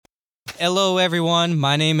Hello, everyone.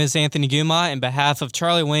 My name is Anthony Guma. On behalf of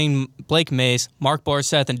Charlie Wing, Blake Mace, Mark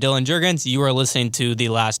Borseth, and Dylan Jurgens, you are listening to The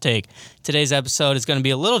Last Take. Today's episode is going to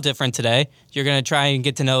be a little different today. You're going to try and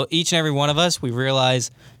get to know each and every one of us. We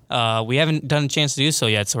realize we haven't done a chance to do so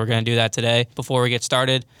yet, so we're going to do that today before we get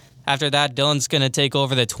started. After that, Dylan's going to take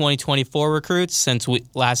over the 2024 recruits since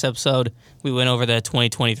last episode we went over the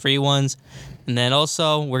 2023 ones. And then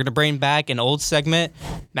also, we're going to bring back an old segment,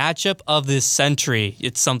 Matchup of the Century.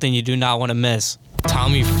 It's something you do not want to miss.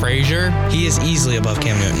 Tommy Frazier. He is easily above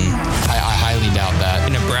Cam Newton. I highly doubt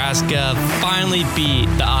that. Nebraska finally beat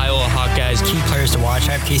the Iowa Hawkeyes. Key players to watch.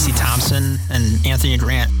 I have Casey Thompson and Anthony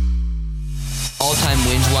Grant. All-time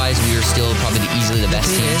wins-wise, we are still probably easily the best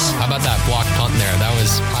teams. How about that block punt there? That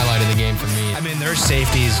was highlight of the game for me. I mean, their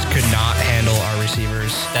safeties could not handle our receivers.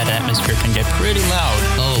 That atmosphere can get pretty loud.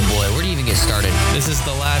 Oh boy, where do you even get started? This is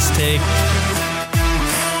The Last Take.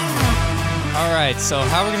 All right, so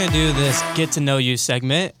how we're going to do this Get to Know You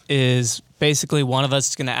segment is basically one of us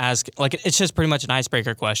is going to ask, it's just pretty much an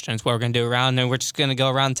icebreaker question. It's what we're going to do around, and we're just going to go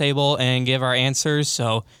around the table and give our answers.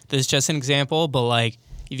 So this is just an example, but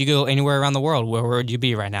if you go anywhere around the world, where would you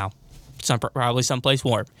be right now? Probably someplace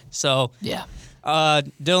warm. So, yeah.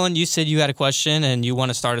 Dylan, you said you had a question and you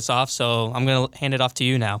want to start us off, so I'm going to hand it off to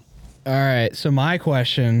you now. All right. So my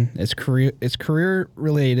question is career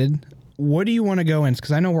related. What do you want to go in?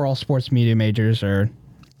 Because I know we're all sports media majors,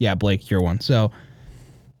 Blake, you're one. So,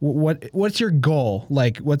 what's your goal?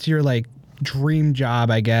 What's your dream job?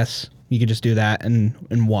 I guess you could just do that,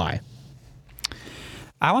 and why?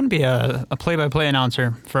 I want to be a play-by-play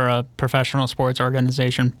announcer for a professional sports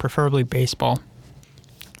organization, preferably baseball.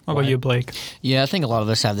 What about you, Blake? Yeah, I think a lot of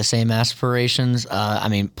us have the same aspirations.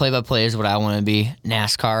 Play-by-play is what I want to be.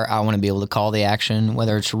 NASCAR, I want to be able to call the action,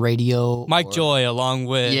 whether it's radio. Mike Joy, along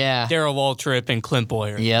with Darryl Waltrip and Clint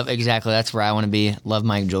Boyer. Yep, exactly. That's where I want to be. Love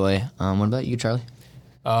Mike Joy. What about you, Charlie?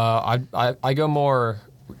 I go more,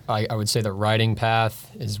 I would say the writing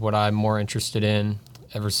path is what I'm more interested in.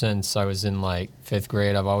 Ever since I was in fifth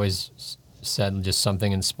grade, I've always said just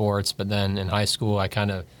something in sports. But then in high school, I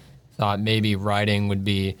kind of thought maybe writing would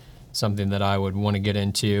be something that I would want to get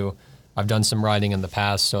into. I've done some writing in the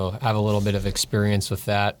past, so I have a little bit of experience with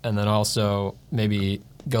that. And then also maybe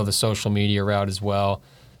go the social media route as well.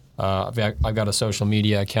 I've got a social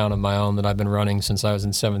media account of my own that I've been running since I was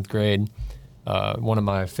in seventh grade. One of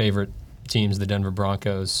my favorite teams, the Denver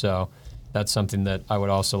Broncos. So that's something that I would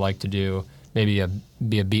also like to do. Maybe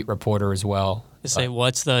be a beat reporter as well. Say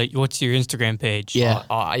what's your Instagram page? Yeah,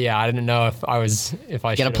 I didn't know if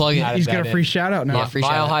I gotta plug it. He's got a free shout out now.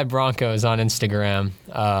 Mile High Broncos on Instagram.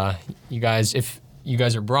 You guys, if you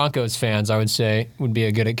guys are Broncos fans, I would say would be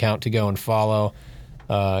a good account to go and follow.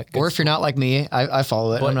 Or if you're not like me, I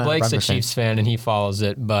follow it. Blake's a Chiefs fan and he follows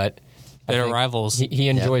it, but they're rivals. He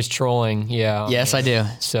enjoys trolling. Yeah. Yes, I do.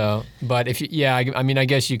 So, but if I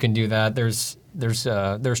guess you can do that.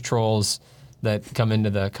 There's trolls that come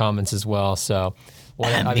into the comments as well. So, you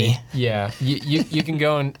can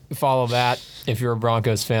go and follow that if you're a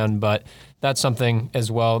Broncos fan. But that's something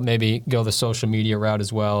as well. Maybe go the social media route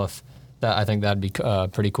as well. I think that'd be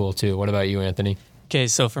pretty cool too. What about you, Anthony? Okay,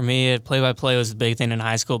 so for me, play-by-play was a big thing in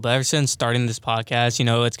high school. But ever since starting this podcast,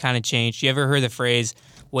 it's kind of changed. You ever heard the phrase,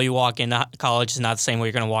 "Well, you walk in college is not the same way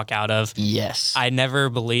you're going to walk out of"? Yes. I never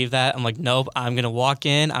believed that. I'm like, nope, I'm going to walk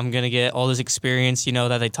in. I'm going to get all this experience,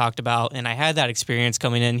 that they talked about. And I had that experience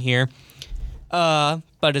coming in here. But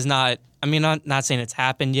it's not, I'm not saying it's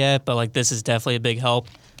happened yet, but this is definitely a big help.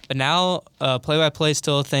 But now play-by-play is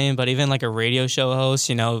still a thing, but even a radio show host,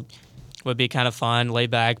 would be kind of fun, lay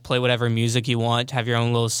back, play whatever music you want, have your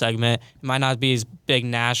own little segment. It might not be as big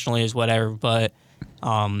nationally as whatever, but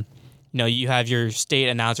you have your state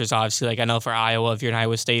announcers, obviously. I know for Iowa, if you're an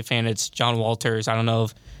Iowa State fan, it's John Walters. I don't know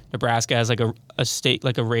if Nebraska has a state,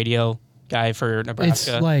 a radio guy for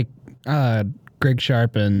Nebraska. It's Greg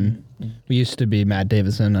Sharp and we used to be Matt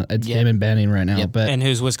Davison. It's Damon Banning right now. Yep. But and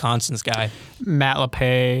who's Wisconsin's guy? Matt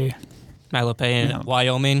LePay in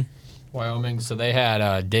Wyoming. So they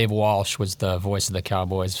had Dave Walsh was the voice of the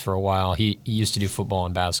Cowboys for a while. He used to do football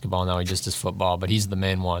and basketball. Now he just does football, but he's the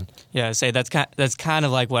main one. Yeah, that's kind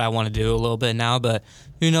of what I want to do a little bit now, but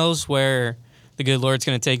who knows where the good Lord's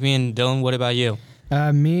going to take me. And Dylan, what about you?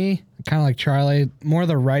 Me, kind of like Charlie, more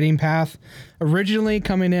the writing path. Originally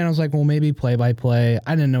coming in, I was like, well, maybe play-by-play.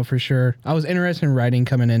 I didn't know for sure. I was interested in writing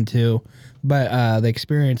coming in too, but the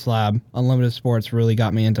Experience Lab, Unlimited Sports, really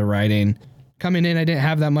got me into writing. Coming in, I didn't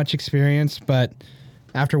have that much experience, but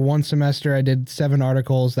after one semester, I did 7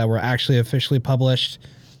 articles that were actually officially published.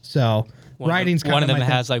 So Riding's kind one of of them my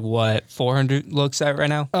thing. has like what 400 looks at right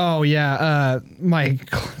now. Oh yeah, my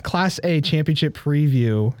Class A championship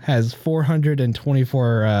preview has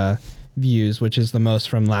 424 views, which is the most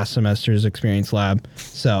from last semester's Experience Lab.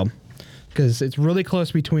 So, because it's really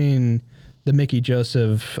close between the Mickey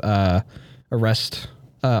Joseph arrest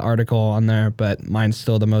article on there, but mine's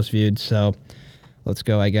still the most viewed. So, let's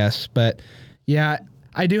go, I guess. But yeah,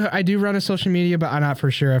 I do run a social media, but I'm not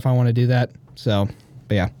for sure if I want to do that. So,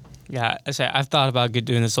 but yeah. Yeah, I've thought about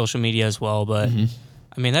doing the social media as well, but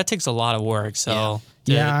I mean that takes a lot of work. So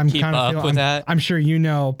to I'm keep kind of up with that. I'm sure you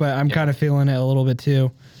know, but I'm kind of feeling it a little bit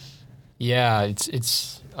too. Yeah,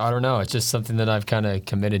 it's I don't know. It's just something that I've kind of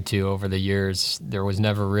committed to over the years. There's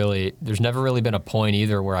never really been a point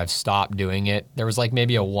either where I've stopped doing it. There was like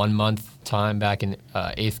maybe a 1 month time back in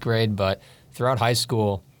 8th grade, but throughout high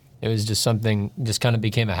school, it was just something, just kind of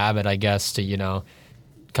became a habit, I guess, to,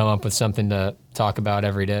 come up with something to talk about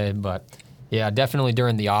every day. But yeah, definitely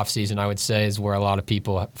during the off season, I would say is where a lot of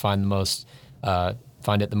people find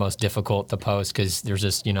it the most difficult to post because there's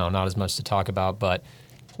just, not as much to talk about. But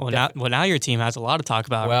now your team has a lot to talk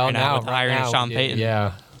about well, now with hiring Sean Payton.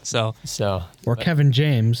 Yeah. So Or Kevin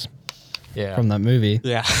James yeah. from that movie.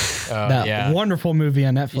 yeah. That wonderful movie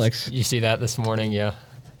on Netflix. You see that this morning, yeah.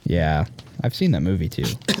 Yeah, I've seen that movie too.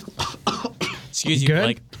 Excuse you, Good?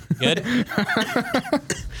 Blake. Good.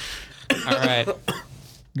 All right.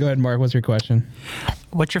 Go ahead, Mark. What's your question?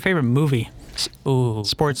 What's your favorite movie? Ooh.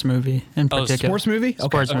 Sports movie in particular. Sports movie?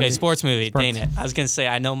 Sports Okay, movie. sports movie. Dang it. I was gonna say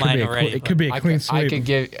I know mine already. It could be a clean sweep. I could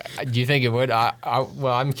give. Do you think it would? Well,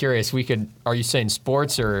 I'm curious. We could. Are you saying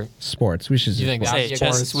sports or? Sports. We should. Do you think Say that'd be a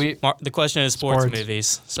clean just sweep? the question is sports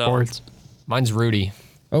movies. So. Sports. Mine's Rudy.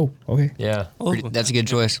 Oh, okay. Yeah. Oh, That's a good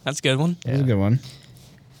choice. That's a good one. That's a good one.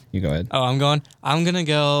 You go ahead. Oh, I'm gonna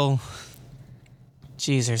go.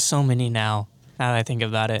 Geez, there's so many now. Now that I think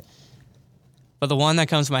about it, but the one that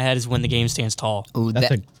comes to my head is When the Game Stands Tall. Ooh, That's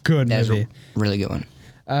a good that's movie. a really good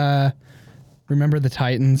one. Remember the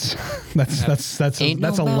Titans? that's Ain't a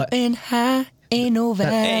no mountain high, ain't no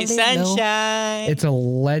valley Hey, low. sunshine. it's a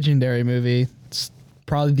legendary movie. It's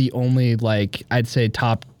probably the only I'd say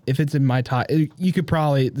top. If it's in my top, you could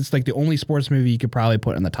probably. It's like the only sports movie you could probably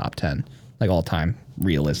put in the top 10, all time,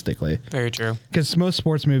 realistically. Very true. Because most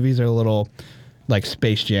sports movies are a little like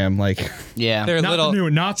Space Jam, Yeah. They're Not the little. new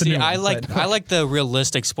one, not the See, new I one, like but- I like the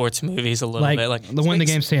realistic sports movies a little bit. Like the When the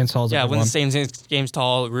Game Stands Tall. Is a Yeah, good When one. the Game's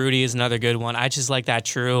Tall. Rudy is another good one. I just like that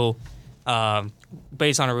true,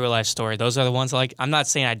 based on a real life story. Those are the ones I like. I'm not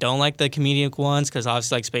saying I don't like the comedic ones because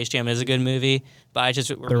obviously like Space Jam is a good movie, but I just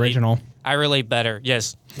The original. I relate better.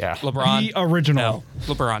 Yes. Yeah. LeBron. The original.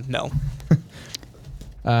 No. LeBron. No.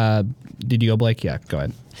 Did you go, Blake? Yeah, go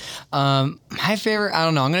ahead. My favorite, I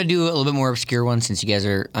don't know. I'm going to do a little bit more obscure one since you guys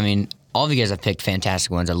are, all of you guys have picked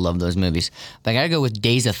fantastic ones. I love those movies. But I got to go with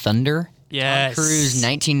Days of Thunder. Yes. Tom Cruise,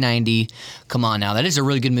 1990. Come on now. That is a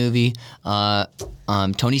really good movie.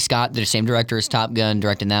 Tony Scott, the same director as Top Gun,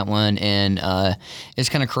 directed that one. And it's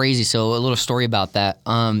kind of crazy. So a little story about that.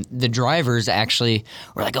 The drivers actually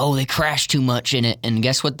were like, oh, they crashed too much in it. And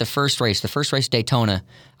guess what? The first race, Daytona,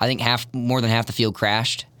 I think more than half the field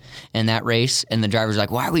crashed in that race, and the driver's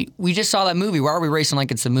like, why are we just saw that movie, why are we racing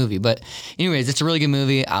like it's the movie? But anyways, it's a really good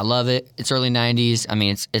movie. I love it. It's early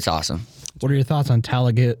 90s. It's awesome. What are your thoughts on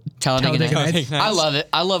Talladega Nights? I love it.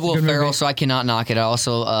 I love Will Good movie. Ferrell, so I cannot knock it. I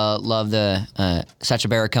also love the Sacha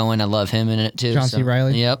Baron Cohen. I love him in it too. John C.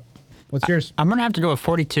 Reilly? Yep. What's yours? I'm gonna have to go with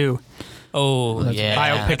 42. Oh, yeah.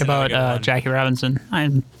 Biopic That's another good about one. Jackie Robinson.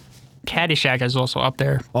 And Caddyshack is also up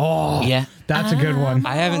there. Oh, Yeah. that's a good one.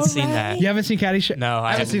 I haven't seen that. You haven't seen Caddyshack? No,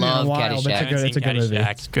 I haven't haven't. seen it in a Love while, but Caddyshack. it's a good movie.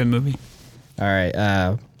 Caddyshack. It's a good movie. All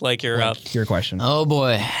right, Like you're up. your question. Oh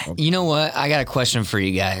boy. You know what? I got a question for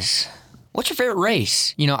you guys. What's your favorite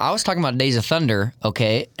race? I was talking about Days of Thunder,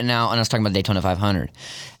 okay, and I was talking about Daytona 500.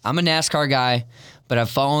 I'm a NASCAR guy, but I've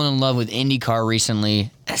fallen in love with IndyCar recently,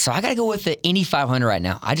 so I got to go with the Indy 500 right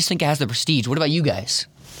now. I just think it has the prestige. What about you guys?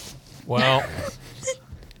 Well,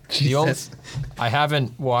 I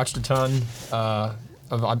haven't watched a ton of.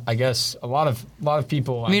 I guess a lot of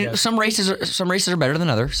people. Some races are better than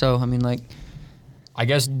others, so I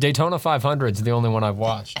guess Daytona 500 is the only one I've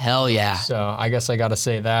watched. hell yeah. So I guess I got to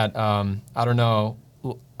say that. I don't know.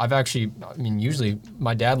 I've actually, usually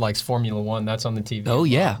my dad likes Formula One. That's on the TV. Oh,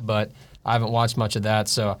 yeah. But I haven't watched much of that.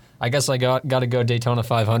 So I guess I got to go Daytona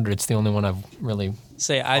 500. It's the only one I've really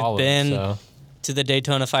I've followed, been so. to the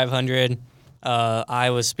Daytona 500.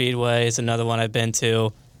 Iowa Speedway is another one I've been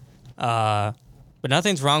to. But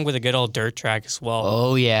nothing's wrong with a good old dirt track as well.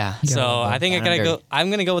 Oh yeah. So I think Down and dirty. I'm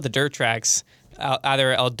gonna go with the dirt tracks.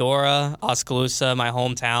 Either Eldora, Oskaloosa, my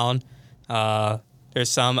hometown. There's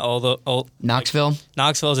some Knoxville.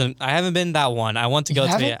 Knoxville's, and I haven't been to that one. I want to go to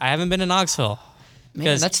haven't? it. I haven't been to Knoxville. Man,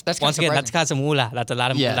 Because that's kinda once again, surprising. that's got some moolah. That's a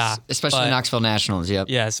lot of Yes, moolah. especially But- the Knoxville Nationals. Yep.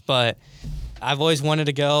 Yes, but I've always wanted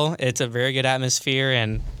to go. It's a very good atmosphere,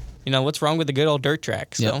 and what's wrong with the good old dirt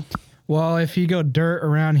track? So Yep. Well, if you go dirt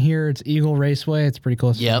around here, it's Eagle Raceway. It's pretty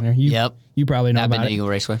close. Yep, to there. yep. You probably know I've been about to it. Eagle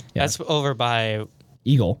Raceway. Yeah. that's over by.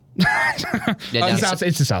 Eagle. Yeah, down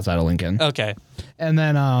It's just outside of Lincoln. Okay, And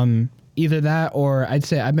then either that or I'd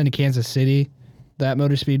say I've been to Kansas City, that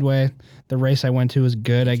motor speedway. The race I went to was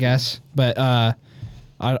good, I guess. But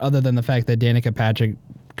other than the fact that Danica Patrick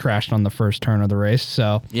crashed on the first turn of the race.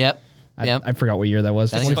 So Yep. Yep. I forgot what year that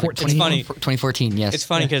was. I think 2014? It's funny. 2014. Yes. it's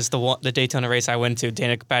funny because the Daytona race I went to,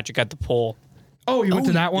 Danica Patrick got the pole. Oh, you went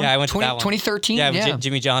to that one? Yeah, I went to 20, that one. 2013. Yeah, Yeah.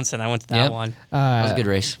 Jimmy Johnson. I went to that Yep. one. That was a good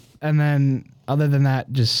race. And then other than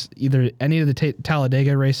that, just either any of the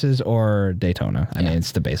Talladega races or Daytona. I mean,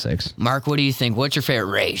 it's the basics. Mark, what do you think? What's your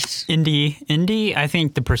favorite race? Indy. I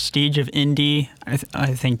think the prestige of Indy.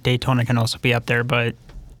 I think Daytona can also be up there, but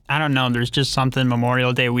I don't know. There's just something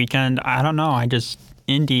Memorial Day weekend. I don't know.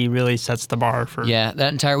 Indy really sets the bar for. Yeah,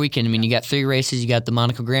 that entire weekend. I mean, you got 3 races. You got the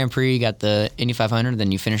Monaco Grand Prix. You got the Indy 500.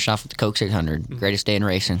 Then you finish off with the Coke 600. Greatest day in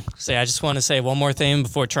racing. So I just want to say one more thing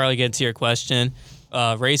before Charlie gets to your question.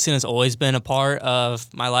 Racing has always been a part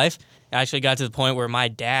of my life. I actually got to the point where my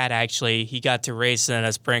dad he got to race in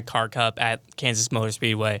a sprint car cup at Kansas Motor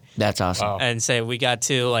Speedway. That's awesome. Wow. And say we got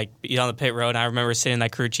to be on the pit road. And I remember sitting in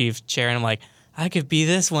that crew chief chair and I'm like, I could be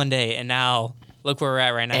this one day. And now look where we're at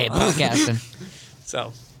right now. Hey, podcasting.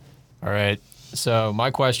 So All right. So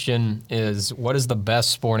my question is, what is the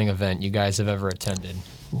best sporting event you guys have ever attended?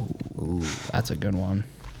 Ooh, that's a good one.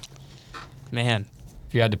 man,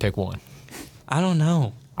 If you had to pick one, I don't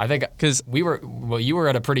know. I think 'Cause- you were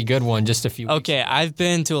at a pretty good one just a few. weeks Okay, I've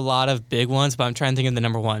been to a lot of big ones, but I'm trying to think of the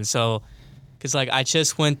number one. So, because I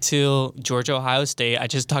just went to Georgia Ohio State. I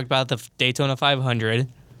just talked about the Daytona 500.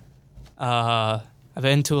 I've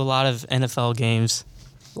been to a lot of NFL games,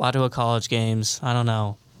 a lot of college games. I don't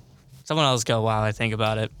know. Someone else go while I think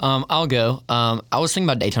about it. I'll go. I was thinking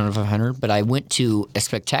about Daytona 500, but I went to a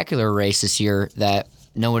spectacular race this year that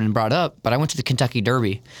no one brought up, but I went to the Kentucky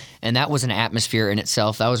Derby, and that was an atmosphere in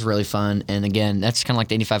itself. That was really fun. And again, that's kind of like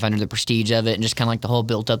the Indy 500, the prestige of it, and just kind of like the whole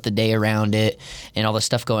built up the day around it and all the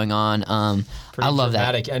stuff going on. Pretty I love that.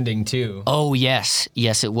 dramatic ending too. Oh, yes.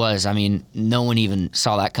 Yes, it was. I mean, no one even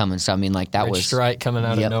saw that coming. So, I mean, like, that Rich was. Strike coming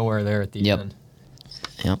out Yep. of nowhere there at the Yep. end.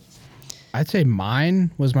 Yep. I'd say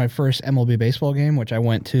mine was my first MLB baseball game, which I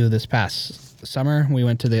went to this past summer. I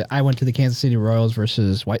went to the Kansas City Royals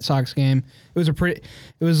versus White Sox game. It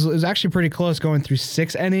was actually pretty close, going through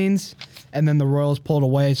 6 innings, and then the Royals pulled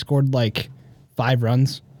away, scored 5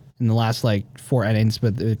 runs in the last 4 innings,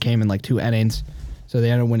 but it came in 2 innings, so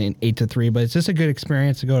they ended up winning 8-3. But it's just a good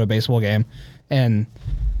experience to go to a baseball game, and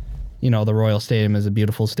the Royal Stadium is a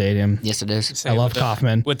beautiful stadium. Yes, it is. Say I love with the-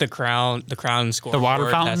 Kaufman. with the crown score. The water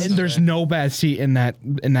fountain? And there's no bad seat in that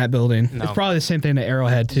building. No. It's probably the same thing to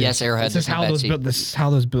Arrowhead too. Yes, Arrowhead, This is there's no how bad those seat. this is how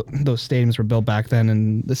those stadiums were built back then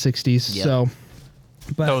in the '60s. Yep. So,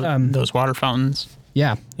 but Those water fountains.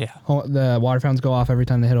 yeah, Yeah. the water fountains go off every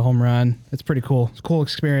time they hit a home run. It's pretty cool. It's a cool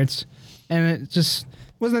experience, and it just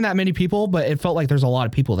wasn't that many people, but it felt like there's a lot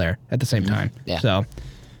of people there at the same time. Yeah. So,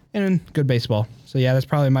 and good baseball. So yeah, that's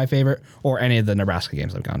probably my favorite, or any of the Nebraska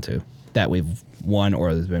games I've gone to that we've won or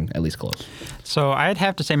has been at least close. So I'd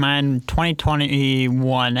have to say mine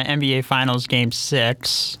 2021 NBA Finals Game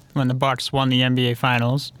 6 when the Bucks won the NBA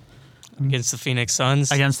Finals Against the Phoenix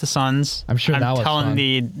Suns. against the Suns. I'm sure that was fun.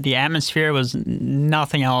 The atmosphere was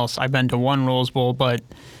nothing else. I've been to one Rose Bowl, but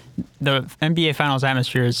the NBA Finals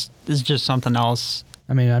atmosphere is just something else.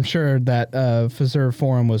 I mean, I'm sure that Fiserv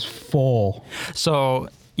Forum was full. So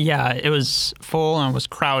yeah, it was full and it was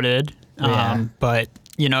crowded. Yeah. But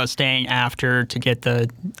staying after to get I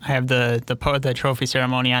have the trophy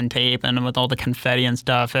ceremony on tape, and with all the confetti and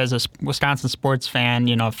stuff. As a Wisconsin sports fan,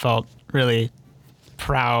 felt really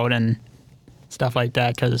proud and stuff like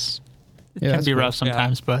that, because it Yeah, can that's be cool. rough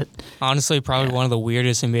sometimes. But Honestly, probably one of the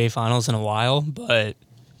weirdest NBA finals in a while, but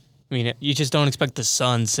I mean, you just don't expect the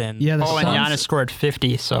Suns and Yeah, the and Giannis Suns. scored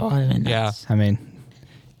 50. So I mean, yeah. I mean,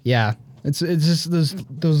 yeah, it's just those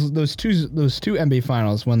two NBA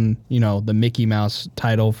finals when the Mickey Mouse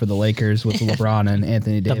title for the Lakers with LeBron and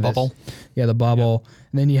Anthony Davis. bubble. Yeah, the bubble.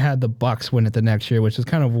 And then you had the Bucks win it the next year, which is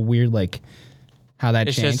kind of weird, how that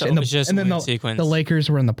It's changed. just- and it's just a then weird sequence. the Lakers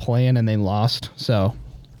were in the play-in and they lost. So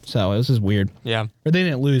it was just weird. Yeah, Or they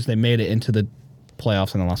didn't lose; they made it into the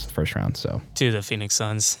playoffs and then lost the first round. So to the Phoenix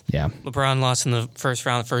Suns. yeah. LeBron lost in the first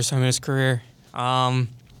round, the first time in his career.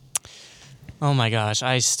 Oh my gosh,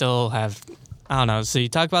 I I don't know. So you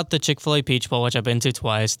talk about the Chick-fil-A Peach Bowl, which I've been to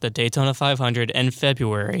twice, the Daytona 500 in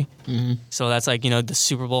February. Mm-hmm. So that's like, the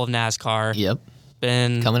Super Bowl of NASCAR. Yep.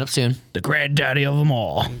 Been Coming up soon. The granddaddy of them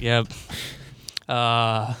all. Yep.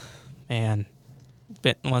 Man.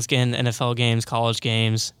 Been, once again, NFL games, college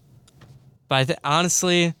games. But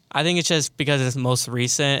honestly, I think it's just because it's most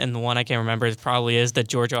recent, and the one I can remember probably is the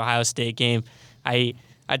Georgia-Ohio State game. I'm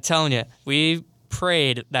telling you, we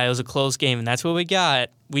prayed that it was a close game, and that's what we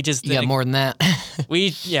got. We just You got more than that. I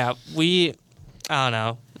don't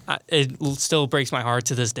know. It still breaks my heart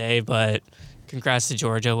to this day, but congrats to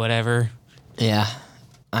Georgia, whatever. Yeah.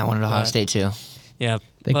 I wanted Ohio State too. Yeah. I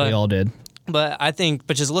think we all did. But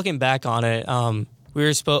just looking back on it, we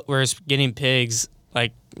were getting pigs,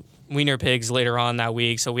 like wiener pigs later on that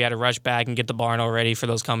week, so we had to rush back and get the barn all ready for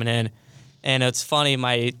those coming in. And it's funny,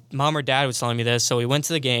 my mom or dad was telling me this, so we went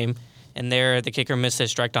to the game, and there the kicker missed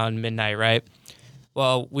his strike on midnight, right?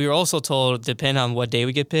 Well, we were also told, depending on what day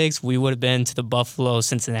we get pigs, we would have been to the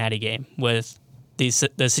Buffalo-Cincinnati game with the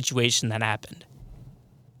situation that happened.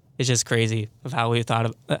 It's just crazy of how we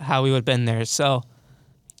would have been there. So,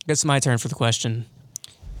 I guess it's my turn for the question.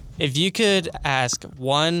 If you could ask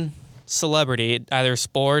one celebrity, either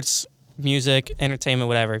sports, music, entertainment,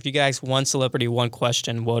 whatever, if you could ask one celebrity one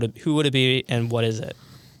question, who would it be and what is it?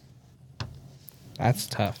 That's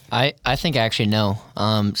tough. I think I actually know.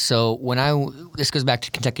 So this goes back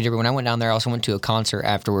to Kentucky Derby. When I went down there, I also went to a concert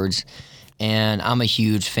afterwards, and I'm a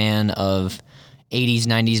huge fan of 80s,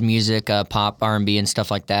 90s music, pop, R&B, and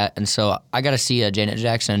stuff like that. And so I got to see Janet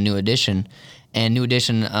Jackson, New Edition. And New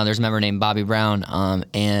Edition, there's a member named Bobby Brown,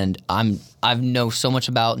 and I know so much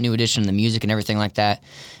about New Edition, the music and everything like that.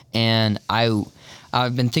 And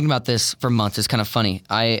I've been thinking about this for months. It's kind of funny.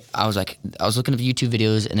 I was looking at YouTube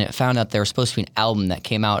videos, and it found out there was supposed to be an album that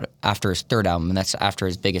came out after his third album, and that's after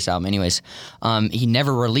his biggest album. Anyways, he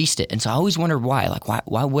never released it, and so I always wondered why. Like, why?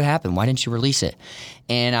 What happened? Why didn't you release it?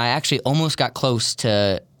 And I actually almost got close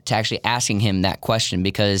to actually asking him that question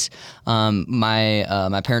because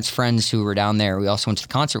my parents' friends who were down there, we also went to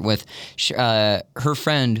the concert with. Her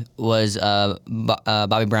friend was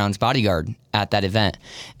Bobby Brown's bodyguard at that event,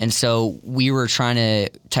 and so we were trying to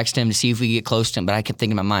text him to see if we could get close to him. But I kept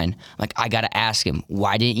thinking in my mind, like, I got to ask him,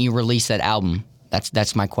 why didn't you release that album?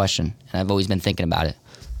 That's my question, and I've always been thinking about it.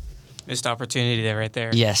 Missed opportunity there, right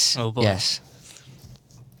there. Yes. Oh boy. Yes.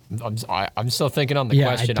 I'm still thinking on the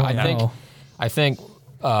question. I think.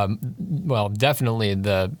 Well, definitely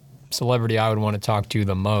the celebrity I would want to talk to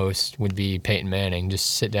the most would be Peyton Manning.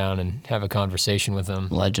 Just sit down and have a conversation with him.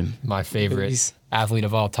 Legend. My favorite athlete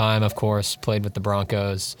of all time, of course, played with the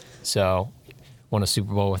Broncos, so won a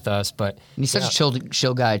Super Bowl with us. But he's such a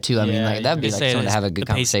chill guy too. I mean, like, that'd be like someone to have a good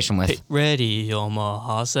conversation with. Ready,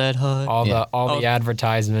 Omaha said hut. All the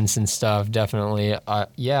advertisements and stuff, definitely.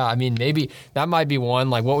 Yeah, I mean, maybe that might be one.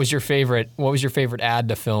 Like, what was your favorite ad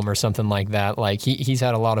to film or something like that? Like, he's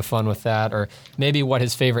had a lot of fun with that, or maybe what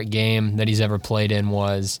his favorite game that he's ever played in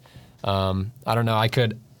was. I don't know. I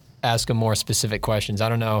could ask him more specific questions. I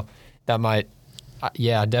don't know. That might.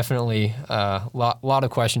 Yeah, definitely. Lot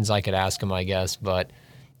of questions I could ask him, I guess, but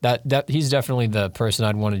that he's definitely the person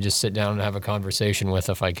I'd want to just sit down and have a conversation with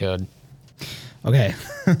if I could. Okay.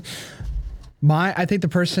 I think the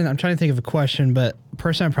person, I'm trying to think of a question, but the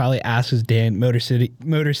person I'd probably ask is Motor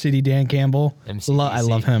City Dan Campbell. I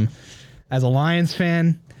love him. As a Lions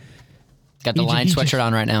fan. Got the Lions sweatshirt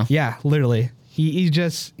on right now. Yeah, literally. He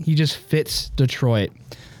just fits Detroit.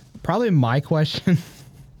 Probably my question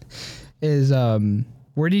is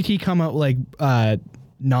where did he come up like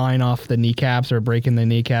 9 off the kneecaps or breaking the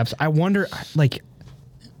kneecaps? I wonder, like,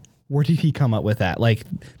 where did he come up with that? Like,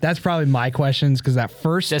 that's probably my questions because that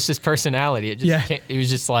first, just his personality. It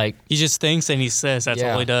was just like he just thinks and he says that's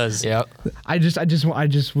all he does. Yep. I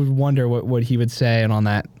just would wonder what he would say and on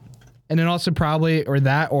that, and then also probably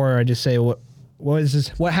or I just say what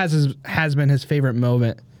has been his favorite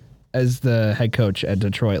moment as the head coach at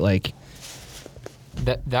Detroit, like.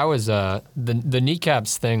 That was the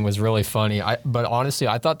kneecaps thing was really funny. But honestly,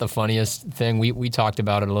 I thought the funniest thing we talked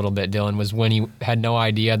about it a little bit, Dylan, was when he had no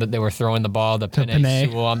idea that they were throwing the ball to Penei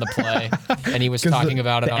Sewell on the play, and he was talking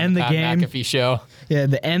about it on the Pat McAfee show. Yeah,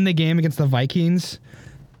 the end the game against the Vikings,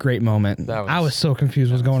 great moment. I was so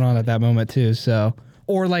confused what's going on at that moment too. So,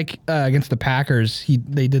 or like against the Packers,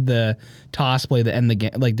 they did the toss play to end the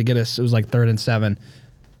game, like to get us. It was like 3rd and 7.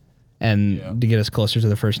 And to get us closer to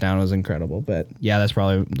the first down was incredible. But yeah,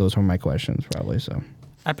 those were my questions probably. So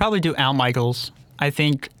I'd probably do Al Michaels. I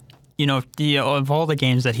think, of all the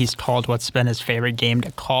games that he's called, what's been his favorite game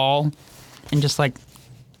to call, and just like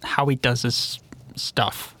how he does his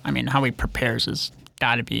stuff. I mean, how he prepares has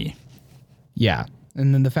got to be. Yeah,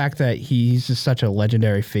 And then the fact that he's just such a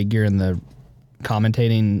legendary figure in the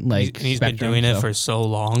commentating, like, he's spectrum, been doing it for so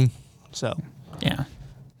long. So Yeah.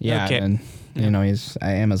 Yeah, Okay. and he's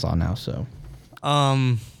at Amazon now, so.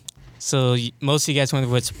 So most of you guys went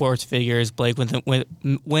with sports figures. Blake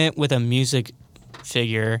went with a music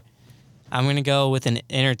figure. I'm gonna go with an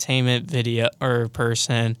entertainment video or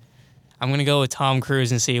person. I'm gonna go with Tom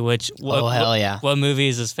Cruise and see hell yeah. what movie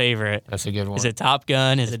is his favorite. That's a good one. Is it Top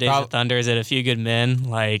Gun? Is it Days of Thunder? Is it A Few Good Men?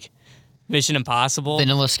 Like Mission Impossible?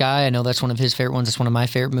 Vanilla Sky. I know that's one of his favorite ones. It's one of my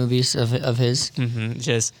favorite movies of his.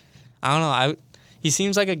 Just I don't know. He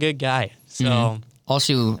seems like a good guy. So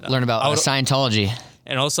Also, learn about Scientology.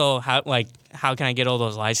 and also how can I get all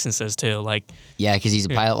those licenses too? Like Yeah, because he's a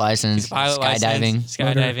pilot license,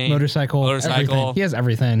 skydiving. Motorcycle. Everything. He has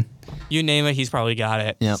everything. You name it, he's probably got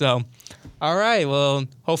it. Yep. So, all right. Well,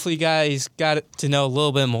 hopefully you guys got to know a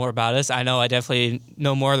little bit more about us. I know I definitely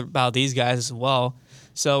know more about these guys as well.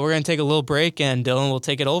 So we're going to take a little break, and Dylan will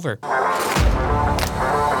take it over.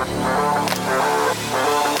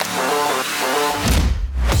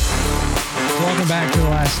 Welcome back to The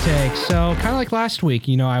Last Take. So, kind of like last week,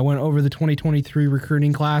 I went over the 2023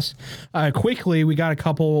 recruiting class. Quickly, we got a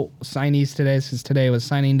couple signees today, since today was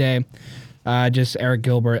signing day. Just Eric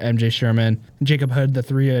Gilbert, MJ Sherman, Jacob Hood, the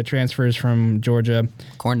 3 transfers from Georgia.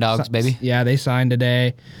 Corn dogs, baby. Yeah, they signed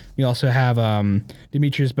today. We also have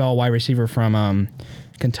Demetrius Bell, wide receiver from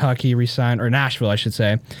Kentucky, re-signed, or Nashville, I should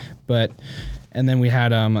say. And then we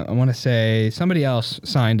had, I want to say, somebody else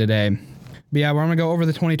signed today. But yeah, we're going to go over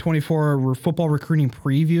the 2024 football recruiting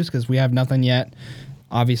previews because we have nothing yet.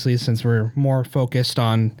 Obviously, since we're more focused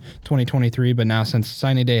on 2023, but now since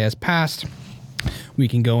signing day has passed, we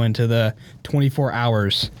can go into the 24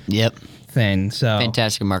 hours thing. So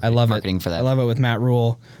Fantastic marketing for that. I love it with Matt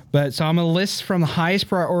Rule. But so I'm going to list from the highest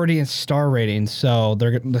priority and star rating. So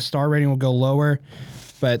the star rating will go lower,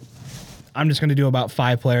 but I'm just going to do about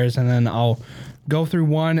 5 players, and then I'll go through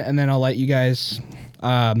one, and then I'll let you guys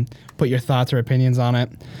put your thoughts or opinions on it.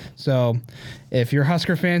 So if you're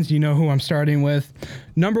Husker fans, you know who I'm starting with.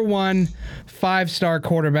 Number 1, 5-star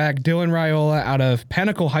quarterback Dylan Raiola out of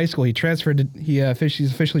Pinnacle High School. He's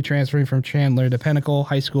officially transferring from Chandler to Pinnacle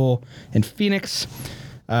High School in Phoenix.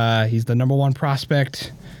 He's the number 1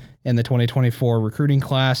 prospect in the 2024 recruiting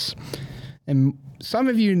class. And some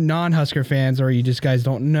of you non-Husker fans, or you just guys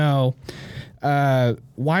don't know,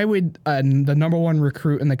 why would the number 1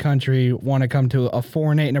 recruit in the country want to come to a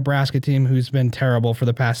 4-8 Nebraska team who's been terrible for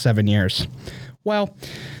the past 7 years? Well,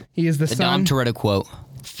 he is the son. Dom Toretto quote: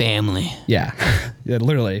 "Family." Yeah,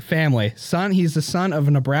 literally family. Son. He's the son of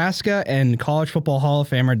Nebraska and College Football Hall of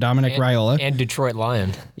Famer Dominic Raiola, and Detroit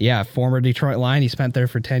Lion. Yeah, former Detroit Lion. He spent there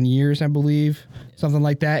for 10 years, I believe, something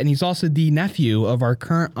like that. And he's also the nephew of our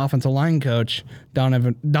current offensive line coach,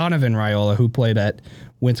 Donovan Raiola, who played at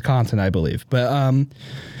Wisconsin, I believe. But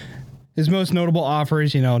his most notable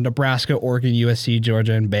offers, Nebraska, Oregon, USC,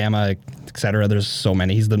 Georgia, and Bama, etc. There's so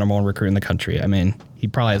many. He's the number 1 recruit in the country. I mean, he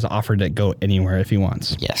probably has offered to go anywhere if he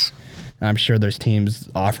wants. Yes. And I'm sure there's teams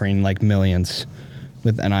offering like millions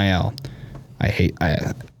with NIL.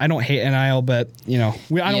 I don't hate NIL, but I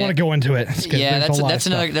don't want to go into it. Yeah,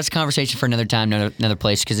 that's a conversation for another time, another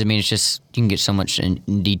place. Because it's just you can get so much in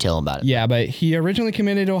detail about it. Yeah, but he originally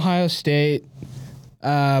committed to Ohio State,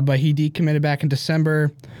 but he decommitted back in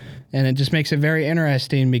December, and it just makes it very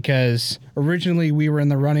interesting because originally we were in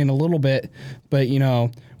the running a little bit, but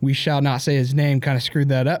we shall not say his name kind of screwed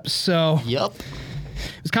that up. So Yep.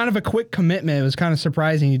 It was kind of a quick commitment. It was kind of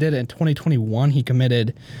surprising. He did it in 2021. He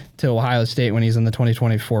committed to Ohio State when he's in the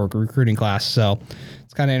 2024 recruiting class. So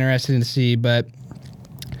it's kind of interesting to see. But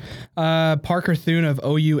Parker Thune of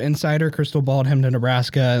OU Insider crystal balled him to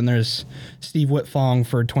Nebraska. And there's Steve Whitfong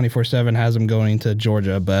for 24/7 has him going to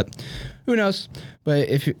Georgia. But who knows? But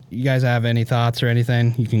if you guys have any thoughts or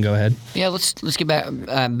anything, you can go ahead. Yeah, let's get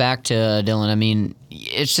back to Dylan. I mean,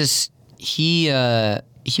 it's just he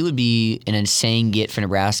would be an insane get for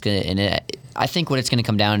Nebraska, and I think what it's going to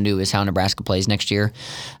come down to is how Nebraska plays next year.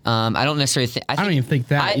 I don't necessarily think. I don't even think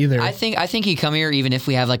that either. I think he'd come here even if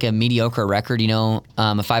we have like a mediocre record,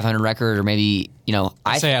 a 500 record, or maybe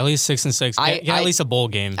I say at least 6-6. Get at least a bowl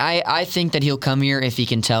game. I think that he'll come here if he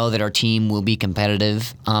can tell that our team will be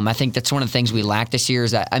competitive. I think that's one of the things we lacked this year.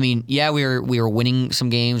 Is that we were winning some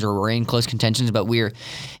games or we're in close contentions, but we were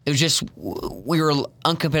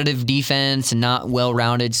uncompetitive defense and not well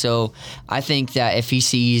rounded. So I think that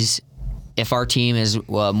if our team is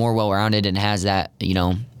more well rounded and has that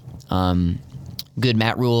good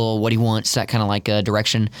Matt Rule, what he wants, that kind of like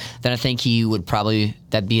direction, then I think he would probably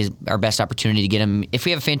that'd be our best opportunity to get him. If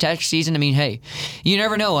we have a fantastic season, I mean, hey, you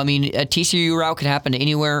never know. I mean, a TCU route could happen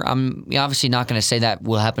anywhere. I'm obviously not going to say that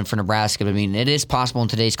will happen for Nebraska, but I mean, it is possible in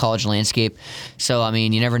today's college landscape. So, I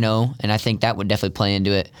mean, you never know, and I think that would definitely play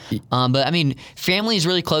into it. But, I mean, family is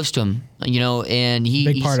really close to him, and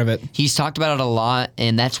Big part of it. He's talked about it a lot,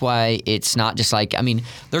 and that's why it's not just like, I mean,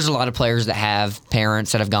 there's a lot of players that have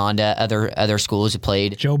parents that have gone to other schools that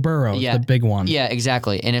played. Joe Burrow is the big one. Yeah,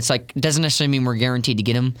 exactly. And it's like, it doesn't necessarily mean we're guaranteed to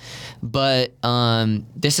get him, but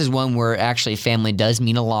this is one where actually family does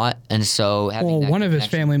mean a lot. And so having one of his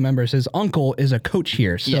family members, his uncle, is a coach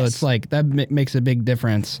here. So it's like that makes a big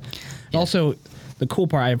difference. Yeah. Also, the cool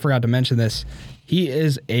part, I forgot to mention this, he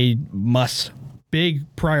is a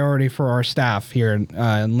big priority for our staff here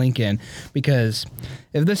in Lincoln, because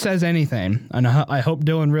if this says anything, and I hope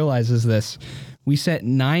Dylan realizes this, we sent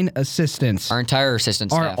 9 assistants. Our entire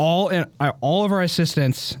assistant staff. All of our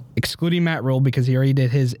assistants, excluding Matt Rule, because he already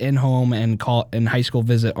did his in-home and high school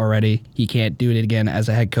visit already. He can't do it again as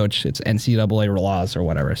a head coach. It's NCAA laws or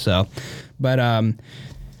whatever. So, but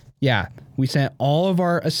we sent all of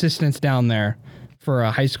our assistants down there for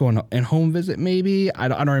a high school and home visit, maybe. I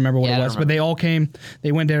don't remember what it was, but they all came.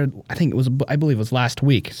 They went there, I believe it was last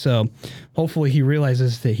week. So hopefully he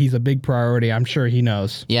realizes that he's a big priority. I'm sure he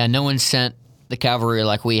knows. Yeah, no one sent the cavalry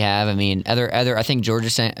like we have. I mean, I think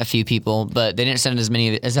Georgia sent a few people, but they didn't send as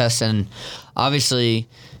many as us. And obviously,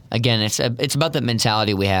 again, it's about the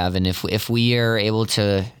mentality we have. And if we are able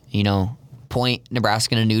to, point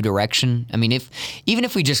Nebraska in a new direction, I mean, even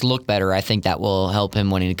if we just look better, I think that will help him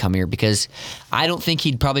wanting to come here, because I don't think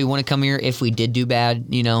he'd probably want to come here if we did do bad,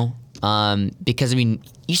 because I mean,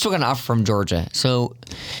 you still got an offer from Georgia, so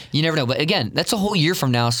you never know. But again, that's a whole year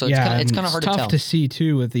from now, so it's kind of hard to tell. It's tough to see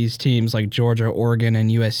too with these teams like Georgia, Oregon,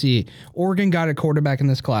 and USC. Oregon got a quarterback in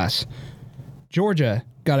this class. Georgia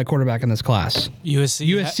got a quarterback in this class.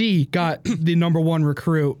 USC got the number 1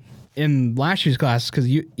 recruit in last year's class, because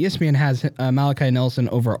ESPN has Malachi Nelson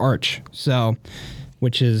over Arch, so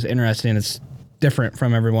which is interesting. It's different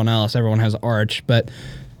from everyone else. Everyone has Arch, but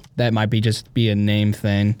that might just be a name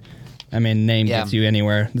thing. I mean, name gets you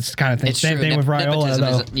anywhere. This is kind of thing. Same thing with Raiola,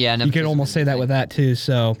 though. You could almost say that with that too.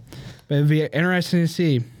 So, but it'd be interesting to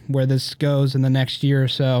see where this goes in the next year or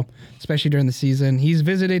so, especially during the season. He's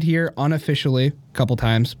visited here unofficially a couple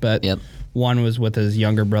times, but one was with his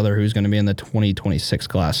younger brother, who's going to be in the 2026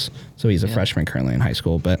 class. So he's a freshman currently in high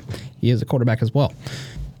school, but he is a quarterback as well.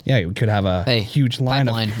 Yeah, we could have a huge line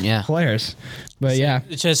of players. But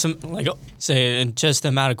it's just just the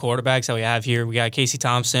amount of quarterbacks that we have here. We got Casey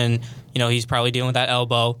Thompson. He's probably dealing with that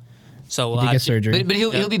elbow. So we'll get surgery. But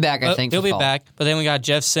he'll be back, I think. He'll be back. But then we got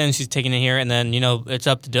Jeff Sims, who's taking it here, and then it's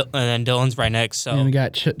up to and then Dylan's right next. So and we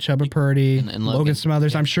got Chubba Purdy, and Logan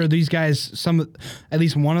Smothers. I'm sure these guys, at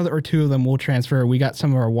least one or two of them will transfer. We got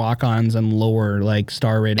some of our walk-ons and lower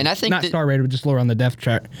star rated, and I think not star rated, but just lower on the depth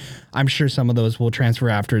chart. I'm sure some of those will transfer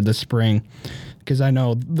after the spring, because I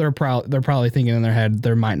know they're probably thinking in their head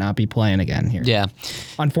they might not be playing again here. Yeah,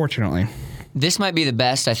 unfortunately, this might be the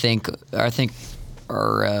best I think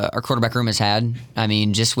our quarterback room has had. I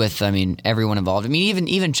mean, just with everyone involved. I mean,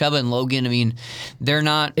 even Chubba and Logan. I mean, they're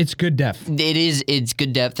not. It's good depth. It's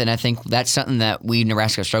good depth, and I think that's something that we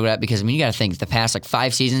Nebraska struggled at, because you got to think the past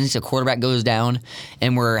 5 seasons, a quarterback goes down,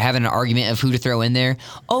 and we're having an argument of who to throw in there.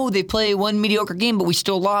 Oh, they play one mediocre game, but we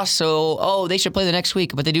still lost. So they should play the next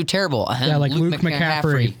week, but they do terrible. Yeah, like Luke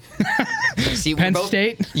McCaffrey. See, Penn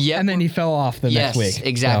State. Yeah, and then he fell off the next week.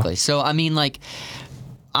 Exactly. So I mean,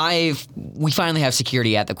 we finally have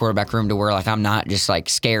security at the quarterback room to where I'm not just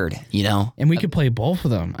scared, And we could play both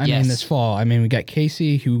of them. I mean, this fall. I mean, we got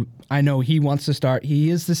Casey, who I know he wants to start. He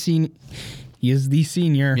is the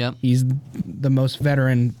senior. Yep. He's the most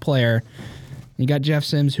veteran player. You got Jeff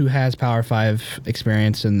Sims, who has Power 5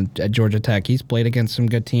 experience at Georgia Tech. He's played against some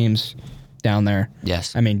good teams down there.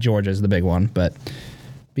 Yes. I mean, Georgia's the big one, but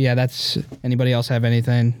yeah, that's. Anybody else have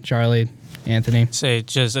anything? Charlie, Anthony? Say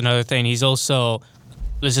just another thing. He's also.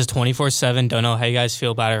 This is 24/7. Don't know how you guys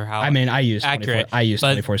feel about it or how. I mean, I use accurate.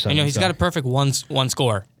 24/7. He's got a perfect one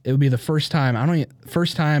score. It would be the first time. I don't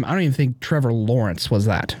even think Trevor Lawrence was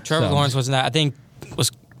that. Lawrence wasn't that. I think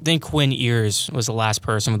Quinn Ears was the last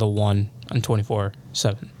person with a 1 on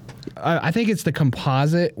 24/7. I think it's the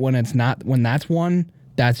composite when it's not. When that's 1,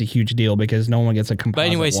 that's a huge deal, because no one gets a composite. But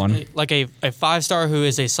anyways, 1. like a 5-star who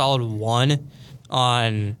is a solid 1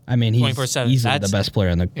 on. I mean, he's 24/7. easily the best player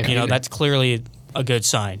in the. That's clearly a good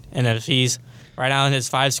sign. And if he's right now in his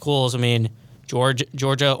 5 schools, I mean,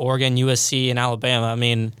 Georgia, Oregon, USC, and Alabama, I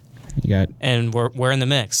mean, and we're in the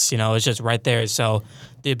mix. It's just right there. So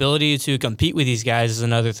the ability to compete with these guys is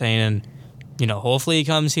another thing. And hopefully he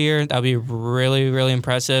comes here. That'd be really, really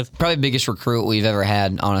impressive. Probably the biggest recruit we've ever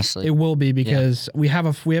had, honestly. It will be because we have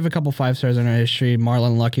a couple 5-stars in our history.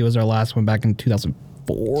 Marlon Lucky was our last one back in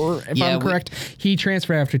 2004, if I'm correct. He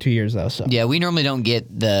transferred after 2 years though. So yeah, we normally don't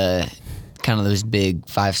get the kind of those big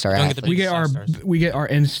 5-star athletes. We get our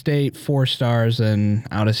in-state 4-stars and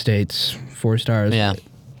out-of-states 4-stars. Yeah.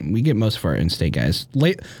 We get most of our in-state guys.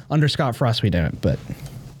 Late under Scott Frost, we didn't. But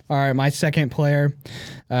all right, my second player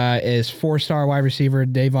is 4-star wide receiver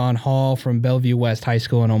Davon Hall from Bellevue West High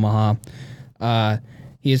School in Omaha.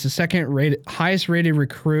 He is the highest rated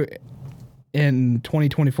recruit in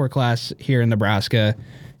 2024 class here in Nebraska.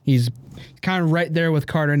 He's kind of right there with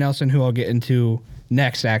Carter Nelson, who I'll get into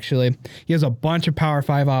next, actually. He has a bunch of Power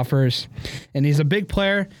 5 offers, and he's a big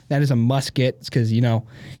player. That is a must get because, you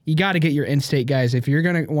got to get your in-state guys. If you're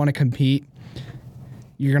going to want to compete,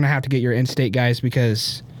 you're going to have to get your in-state guys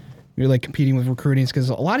because you're, competing with recruitings because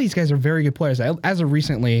a lot of these guys are very good players. As of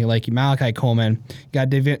recently, Malachi Coleman, got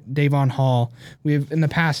Davon Hall. In the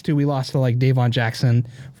past, too, we lost to, Davon Jackson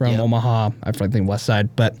from Omaha. I think West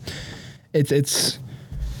Side. But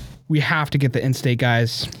we have to get the in-state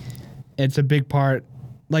guys. It's a big part.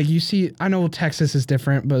 You see, I know Texas is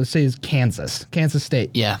different, but let's say it's Kansas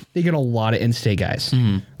State. Yeah. They get a lot of in-state guys,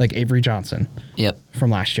 like Avery Johnson. Yep.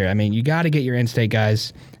 From last year. I mean, you got to get your in-state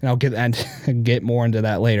guys, and I'll get more into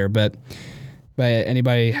that later. But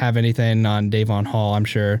anybody have anything on Davon Hall? I'm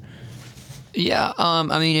sure. Yeah.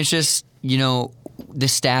 It's just the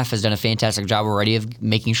staff has done a fantastic job already of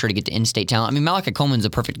making sure to get the in-state talent. I mean, Malachi Coleman's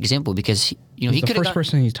a perfect example because he could have first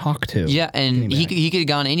person he talked to. Yeah, and he could have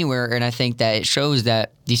gone anywhere, and I think that it shows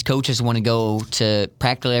that these coaches want to go to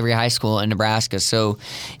practically every high school in Nebraska. So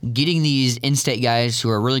getting these in-state guys who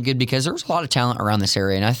are really good because there's a lot of talent around this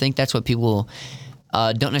area, and I think that's what people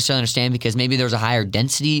don't necessarily understand because maybe there's a higher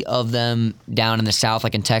density of them down in the South,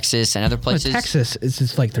 like in Texas and other places. Texas, it's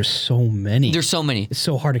just there's so many. There's so many. It's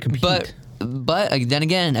so hard to compete. But then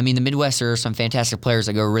again, the Midwest, there are some fantastic players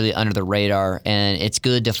that go really under the radar, and it's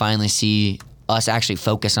good to finally see us actually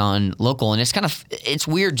focus on local. And it's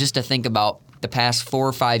weird just to think about the past 4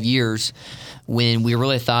 or 5 years when we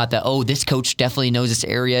really thought that, this coach definitely knows this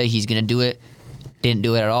area, he's going to do it. Didn't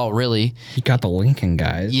do it at all, really. He got the Lincoln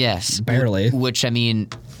guys. Yes. Barely. Which,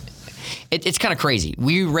 it's kind of crazy.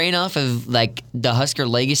 We ran off of, the Husker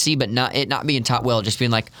legacy, but not being taught well, just being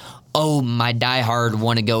my diehard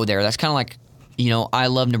want to go there. That's kind of I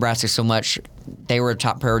love Nebraska so much. They were a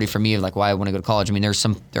top priority for me of why I want to go to college.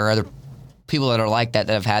 There are other people that are like that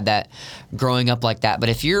have had that growing up like that. But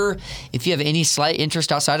if you have any slight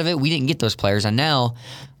interest outside of it, we didn't get those players. And now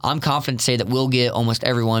I'm confident to say that we'll get almost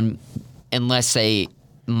everyone unless they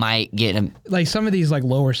might get them. Some of these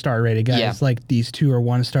lower star rated guys, these 2 or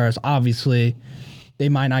 1 stars, obviously they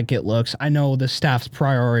might not get looks. I know the staff's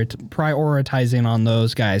prioritizing on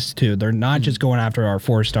those guys too. They're not just going after our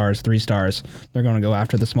 4 stars, 3 stars. They're going to go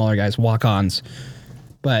after the smaller guys, walk-ons.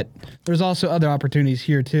 But there's also other opportunities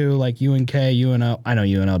here too, like UNK, UNO. I know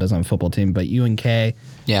UNO doesn't have a football team, but UNK.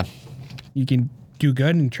 Yeah. You can do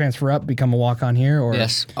good and transfer up, become a walk-on here, or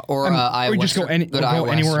yes, or Iowa just go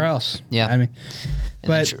anywhere else. Yeah.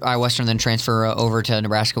 But Iowa Western then transfer over to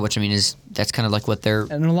Nebraska, which that's kind of what they're.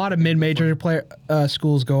 And a lot of mid-major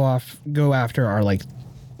schools go after are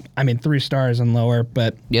 3 stars and lower,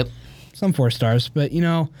 but yep, some 4 stars. But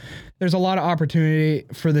there's a lot of opportunity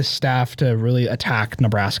for this staff to really attack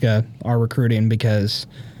Nebraska, our recruiting, because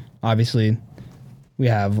obviously we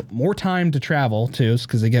have more time to travel too,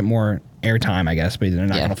 because they get more airtime, I guess. But they're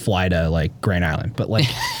not going to fly to Grand Island, but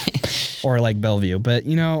or Bellevue, but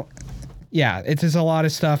yeah, it's just a lot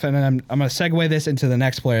of stuff, and then I'm going to segue this into the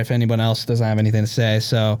next player if anyone else doesn't have anything to say.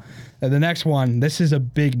 So the next one, this is a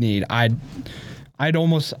big need. I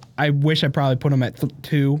wish I probably put him at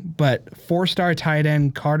 2, but 4-star tight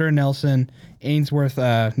end Carter Nelson, Ainsworth,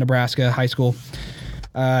 Nebraska High School.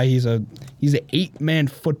 He's an 8-man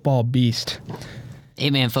football beast.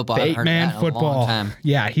 8-man football. 8-man football.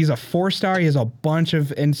 Yeah, he's a 4-star. He has a bunch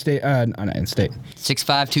of in-state. Not in-state. 6'5",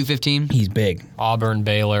 215. He's big. Auburn,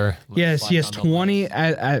 Baylor. Yes, he has 20.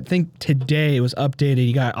 I think today it was updated.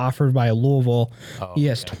 He got offered by Louisville. He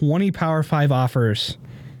has 20 Power 5 offers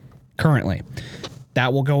currently.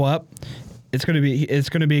 That will go up. It's going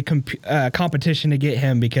to be a competition to get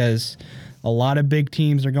him because a lot of big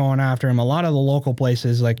teams are going after him. A lot of the local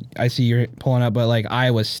places, I see you're pulling up, but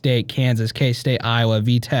Iowa State, Kansas, K-State, Iowa,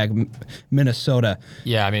 VTech, Minnesota.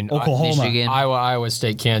 Yeah, Oklahoma, Michigan. Iowa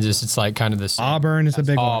State, Kansas. It's kind of the same. Auburn is a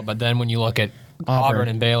big one. But then when you look at Auburn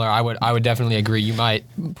and Baylor, I would definitely agree. You might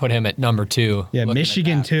put him at number 2. Yeah,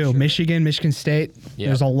 Michigan too. Sure. Michigan State. Yeah.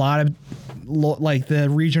 There's a lot of like the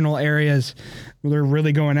regional areas, they're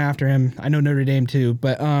really going after him. I know Notre Dame too,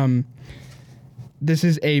 but this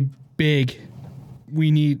is a big.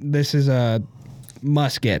 This is a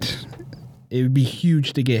must get. It would be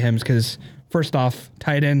huge to get him because first off,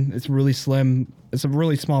 tight end, it's really slim. It's a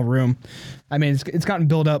really small room. I mean, it's gotten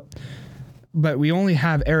built up, but we only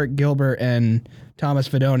have Eric Gilbert and Thomas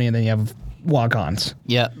Fidoni, and then you have walk-ons.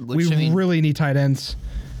 Yeah, We really need tight ends.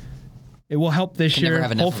 It will help this year. Never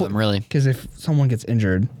have enough of them, really. Because if someone gets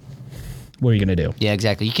injured, what are you going to do? Yeah,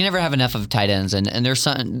 exactly. You can never have enough of tight ends, and there's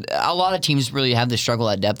a lot of teams really have the struggle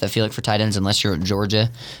at depth. I feel like for tight ends, unless you're at Georgia,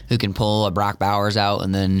 who can pull a Brock Bowers out,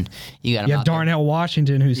 and then you got have Darnell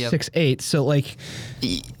Washington, who's Yep. 6'8". So like,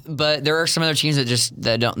 but there are some other teams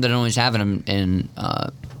that don't always have them. And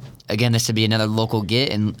again, this would be another local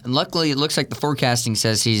get, and luckily it looks like the forecasting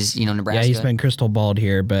says he's Nebraska. yeah, he's been crystal balled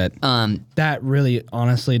here, but that really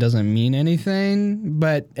honestly doesn't mean anything.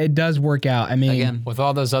 But it does work out. I mean, Again. With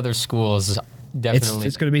all those other schools, definitely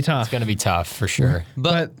it's going to be tough. It's going to be tough for sure.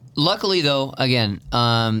 But luckily, though, again,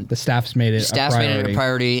 the staff's made it. made it a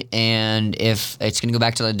priority, and if it's going to go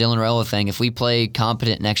back to the Dylan Raiola thing, if we play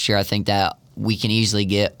competent next year, I think that we can easily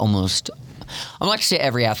get almost. I'm not going to say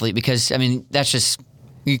every athlete because I mean that's just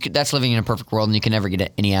that's living in a perfect world, and you can never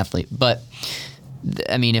get any athlete. But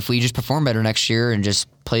I mean, if we just perform better next year and just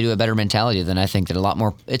play to a better mentality, then I think that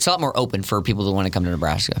it's a lot more open for people to want to come to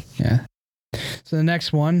Nebraska. Yeah. So the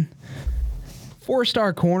next one.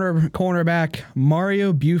 4-star cornerback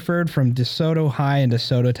Mario Buford from DeSoto High in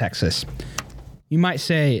DeSoto, Texas. You might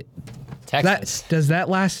say, Texas. does that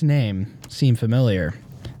last name seem familiar?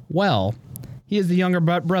 Well, he is the younger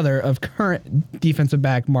brother of current defensive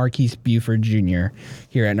back Marquise Buford Jr.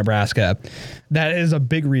 here at Nebraska. That is a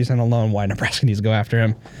big reason alone why Nebraska needs to go after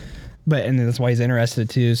him. And that's why he's interested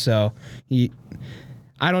too. So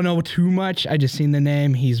I don't know too much. I just seen the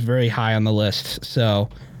name. He's very high on the list. So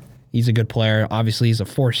he's a good player. Obviously, he's a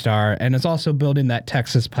 4-star, and it's also building that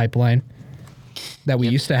Texas pipeline that we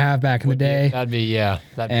used to have back in the day. That'd be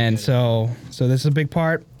and good. so this is a big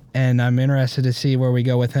part, and I'm interested to see where we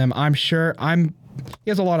go with him. I'm sure he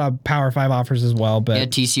has a lot of Power 5 offers as well. But yeah,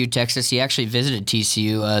 TCU, Texas. He actually visited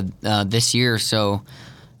TCU this year, so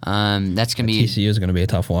that's gonna be TCU is going to be a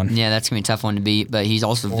tough one. Yeah, that's gonna be a tough one to beat. But he's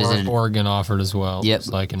also visited Oregon offered as well. Yep. It's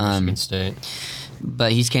like in Michigan State.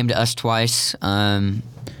 But he's came to us twice.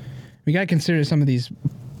 We got to consider some of these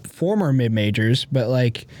former mid-majors, but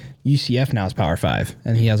like UCF now is Power 5,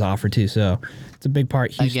 and he has an offer too. So it's a big part.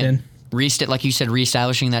 Houston. Again, like you said,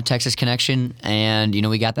 reestablishing that Texas connection, and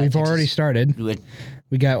we got that. We've already started.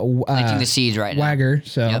 We got planting the seeds right now. Wagger,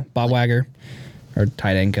 Bob Wagger, our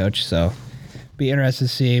tight end coach. So be interested to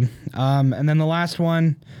see. And then the last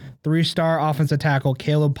one, 3-star offensive tackle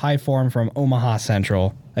Caleb Pyform from Omaha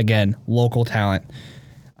Central. Again, local talent.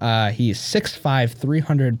 He's 6'5",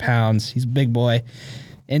 300 pounds. He's a big boy.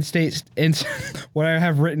 What I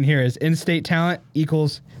have written here is in-state talent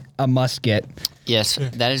equals a must get. Yes,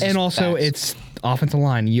 that is. And also, facts. it's offensive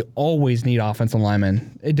line. You always need offensive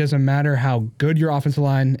linemen. It doesn't matter how good your offensive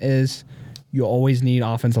line is. You always need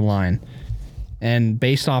offensive line. And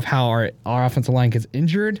based off how our offensive line gets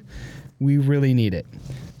injured, we really need it.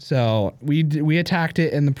 So we attacked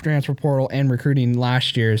it in the transfer portal and recruiting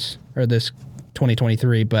this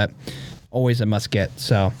 2023, but always a must get.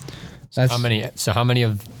 So that's how many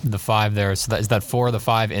of the 5 there? So is that 4 of the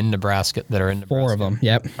 5 in Nebraska that are in Nebraska? 4 of them.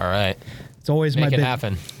 Yep. All right. It's always Make my it big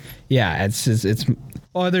happen. Yeah, it's 3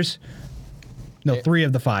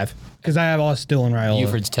 of the 5 because I have also Dylan Raiola.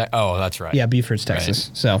 Buford's oh, that's right. Yeah, Buford's Texas.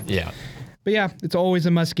 Right. So yeah. But yeah, it's always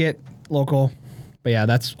a must get local. But yeah,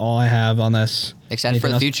 that's all I have on this. Excited for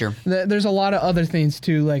the future. There's a lot of other things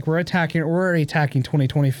too. Like we're already attacking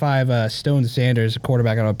 2025. Stone Sanders, a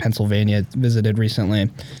quarterback out of Pennsylvania, visited recently.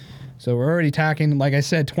 So we're already attacking. Like I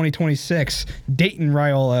said, 2026. Dayton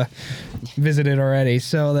Raiola visited already.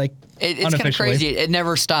 So like it's kind of crazy. It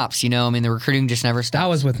never stops. The recruiting just never stops. That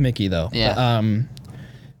was with Mickey though. Yeah.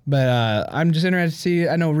 But I'm just interested to see.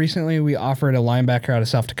 I know recently we offered a linebacker out of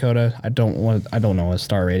South Dakota. I don't know his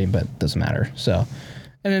star rating, but it doesn't matter. So,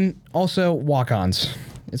 and then also walk-ons.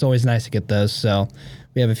 It's always nice to get those. So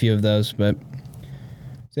we have a few of those, but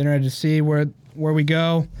it's interesting to see where we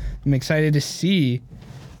go. I'm excited to see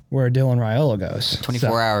where Dylan Raiola goes.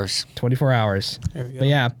 24 hours. 24 hours. There we go. But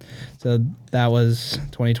yeah, so that was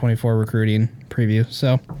 2024 recruiting preview.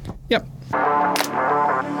 So, yep.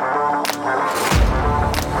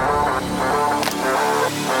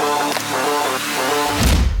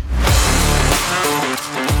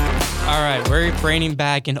 All right, we're bringing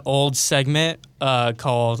back an old segment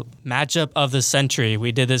called Matchup of the Century.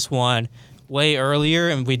 We did this one way earlier,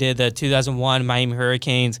 and we did the 2001 Miami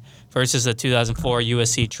Hurricanes versus the 2004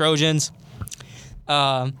 USC Trojans.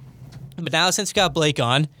 But now since we got Blake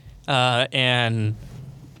on, and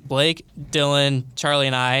Blake, Dylan, Charlie,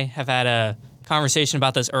 and I have had a conversation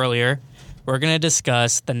about this earlier, we're going to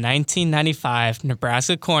discuss the 1995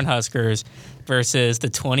 Nebraska Cornhuskers versus the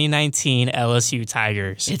 2019 LSU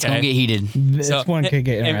Tigers. It's going to get heated. This one could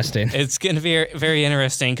get interesting. It's going to be very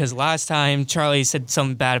interesting because last time Charlie said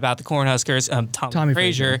something bad about the Cornhuskers, Tommy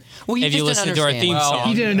Frazier. Well, he if you just listen didn't to our understand. theme Well, song.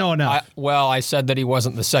 He didn't know enough. I said that he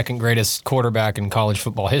wasn't the second greatest quarterback in college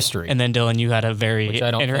football history. And then Dylan, you had a very Which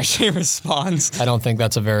I don't interesting response. I don't think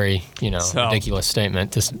that's a very, So- ridiculous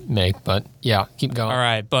statement to make, but yeah, keep going. All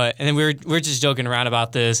right, and then we're just joking around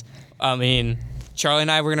about this. I mean, Charlie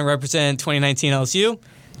and I were going to represent 2019 LSU.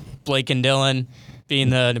 Blake and Dylan being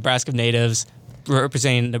the Nebraska natives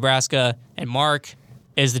representing Nebraska, and Mark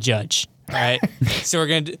is the judge. All right, so we're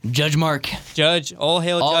going to Judge Mark. Judge. All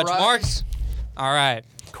hail All Judge Mark. rise. All right.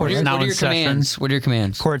 Court's What now are in your session. commands? What are your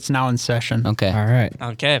commands? Court's now in session. Okay. All right.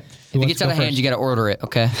 Okay. If it gets out of hand, you got to order it.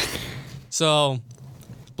 Okay. So,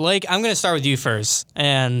 Blake, I'm going to start with you first,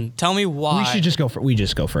 and tell me why. We should just go. We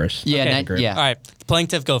just go first. Yeah. Okay. Not, yeah. All right,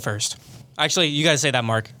 plaintiff, go first. Actually, you got to say that,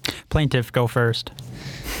 Mark. Plaintiff, go first.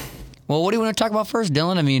 Well, what do you want to talk about first,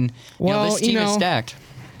 Dylan? I mean, Well, this team is stacked.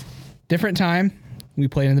 Different time. We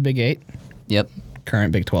played in the Big 8, Yep.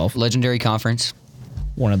 current Big 12. Legendary conference.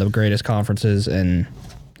 One of the greatest conferences in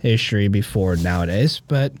history before nowadays.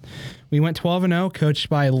 But we went 12-0, coached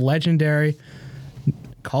by legendary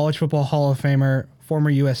College Football Hall of Famer, former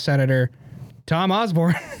U.S. Senator Tom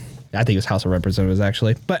Osborne. I think he was House of Representatives,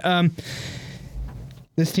 actually. But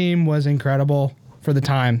this team was incredible for the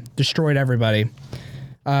time. Destroyed everybody.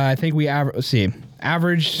 I think we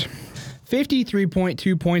averaged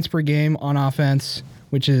 53.2 points per game on offense,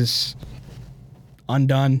 which is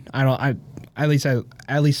undone. At least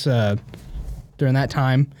during that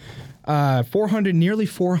time, 400, nearly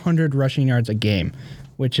 400 rushing yards a game,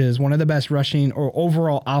 which is one of the best rushing or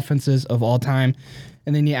overall offenses of all time.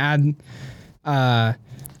 And then you add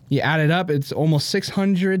it up, it's almost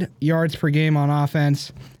 600 yards per game on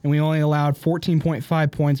offense, and we only allowed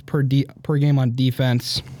 14.5 points per game on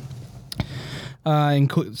defense.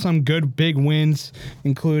 Include some good big wins.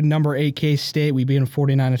 Include number 8 K-State. We beat them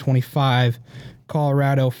 49-25.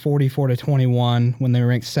 Colorado 44-21 when they were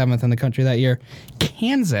ranked 7th in the country that year.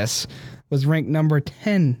 Kansas was ranked number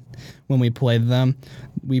 10 when we played them.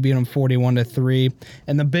 We beat them 41-3.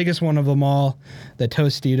 And the biggest one of them all, the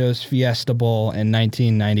Tostitos Fiesta Bowl in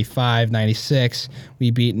 1995-96.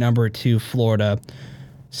 We beat number 2 Florida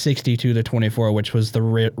 62-24, which was the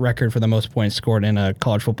record for the most points scored in a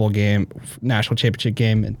college football game, national championship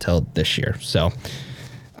game until this year. So,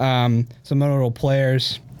 some notable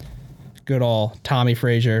players, good old Tommy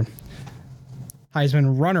Frazier,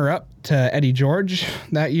 Heisman runner-up to Eddie George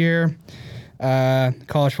that year,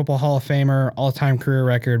 College Football Hall of Famer, all-time career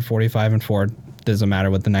record 45-4. Doesn't matter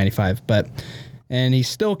with the 95, and he's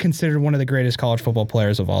still considered one of the greatest college football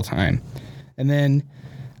players of all time. And then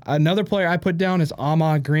another player I put down is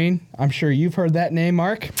Ahmad Green. I'm sure you've heard that name,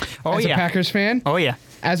 Mark. Oh, as yeah. a Packers fan. Oh, yeah.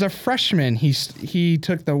 As a freshman, he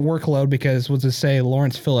took the workload because,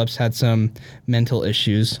 Lawrence Phillips had some mental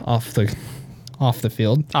issues off the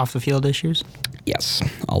field. Off the field issues. Yes,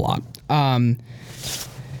 a lot.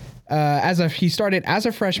 He started as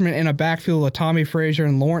a freshman in a backfield with Tommy Frazier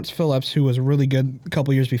and Lawrence Phillips, who was really good a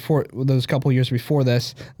couple years before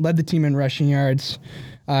this, led the team in rushing yards,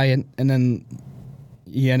 and then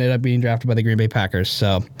he ended up being drafted by the Green Bay Packers.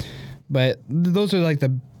 So, but those are like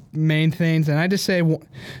the main things, and I just say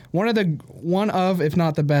one of if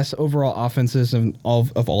not the best overall offenses of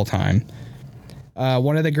all time.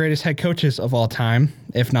 One of the greatest head coaches of all time,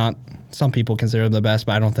 if not some people consider him the best,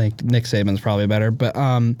 but I don't think Nick Saban's probably better. But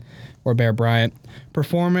or Bear Bryant.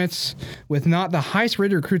 Performance with not the highest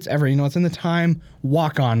rated recruits ever. It's in the time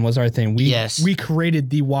walk-on was our thing. We created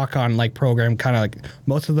the walk-on program, kind of like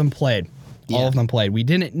most of them played. Yeah. All of them played. We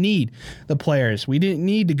didn't need the players. We didn't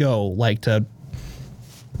need to go to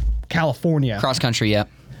California. Cross country, yeah.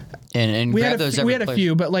 And We grab had those. a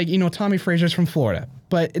few, but Tommy Frazier's from Florida,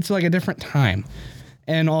 but it's like a different time,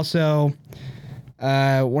 and also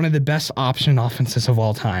one of the best option offenses of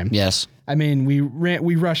all time. Yes. I mean, we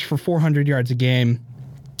rushed for 400 yards a game,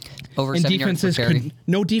 Over and 7 yards per carry.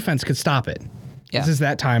 no defense could stop it. Yeah. This is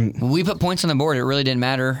that time. We put points on the board. It really didn't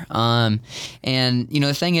matter. And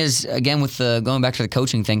the thing is, again, with the going back to the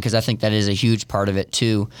coaching thing, because I think that is a huge part of it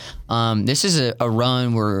too. This is a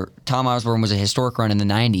run where Tom Osborne was a historic run in the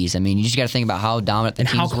 90s. I mean, you just got to think about how dominant the And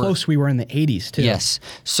teams how were. close we were in the 80s, too. Yes.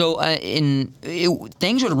 So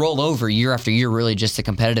things would roll over year after year, really, just the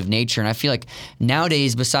competitive nature. And I feel like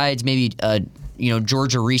nowadays, besides maybe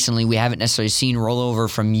Georgia recently, we haven't necessarily seen rollover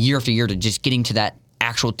from year after year to just getting to that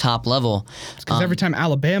actual top level. Because every time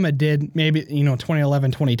Alabama did, maybe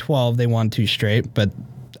 2011, 2012, they won 2 straight. But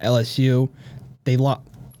LSU, they lost.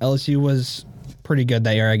 LSU was pretty good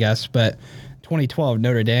that year, I guess. But 2012,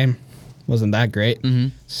 Notre Dame wasn't that great. Mm-hmm.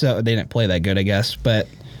 So they didn't play that good, I guess. But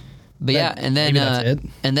yeah, and then maybe that's it.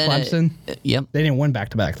 And then Clemson. Yep. They didn't win back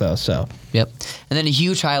to back though. So yep. And then a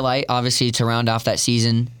huge highlight, obviously, to round off that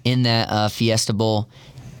season in that Fiesta Bowl,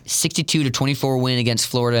 62-24 win against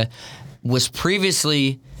Florida, was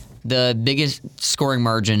previously the biggest scoring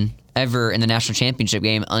margin ever in the national championship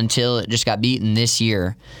game until it just got beaten this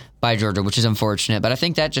year by Georgia, which is unfortunate. But I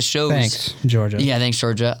think that just shows. thanks, Georgia. Yeah, thanks,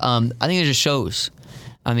 Georgia. I think it just shows.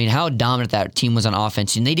 I mean, how dominant that team was on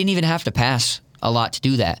offense, and they didn't even have to pass a lot to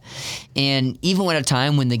do that. And even at a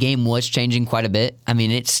time when the game was changing quite a bit, I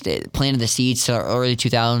mean, it planted the seeds to early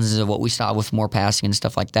 2000s of what we saw with more passing and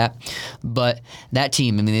stuff like that. But that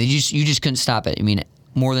team, I mean, you just couldn't stop it. I mean,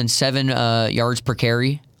 more than 7 yards per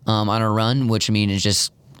carry on a run, which, I mean, is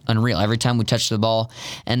just unreal. Every time we touched the ball.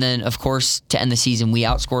 And then, of course, to end the season, we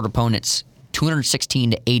outscored opponents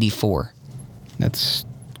 216-84. That's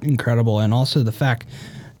incredible. And also the fact,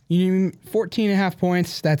 14.5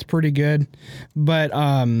 points, that's pretty good. But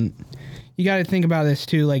you got to think about this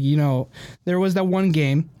too. Like, there was that one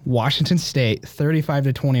game, Washington State,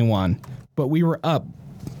 35-21, but we were up,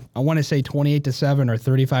 I want to say 28-7 or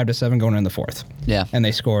 35-7 going in the fourth. Yeah. And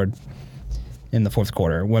they scored in the fourth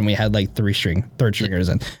quarter when we had like third stringers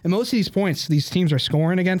in. And most of these points, these teams are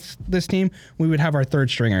scoring against this team, we would have our third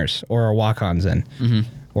stringers or our walk-ons in. Mm-hmm.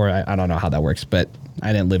 Or I don't know how that works, but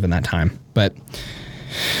I didn't live in that time. But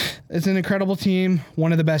it's an incredible team,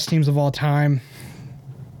 one of the best teams of all time.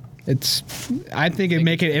 I think it'd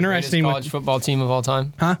make it interesting. College football team of all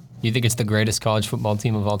time? Huh? You think it's the greatest college football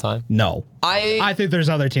team of all time? No. I think there's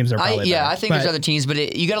other teams that are probably better. I think there's other teams,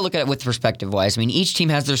 but you got to look at it with perspective-wise. I mean, each team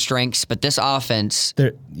has their strengths, but this offense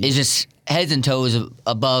is just heads and toes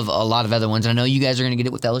above a lot of other ones. And I know you guys are going to get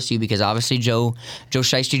it with LSU because obviously Joe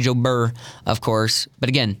Shiesty, Joe Burr, of course. But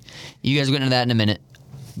again, you guys will get into that in a minute.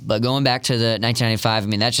 But going back to the 1995, I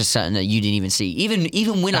mean, that's just something that you didn't even see.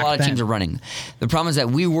 Even when a lot of teams are running, the problem is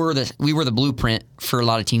that we were the blueprint for a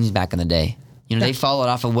lot of teams back in the day. They followed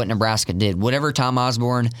off of what Nebraska did. Whatever Tom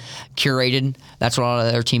Osborne curated, that's what a lot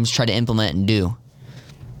of other teams try to implement and do.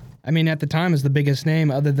 I mean, at the time, is the biggest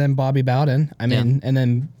name other than Bobby Bowden. I mean, and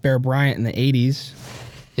then Bear Bryant in the 80s,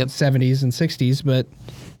 70s, and 60s. But,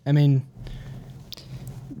 I mean,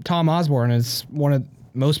 Tom Osborne is one of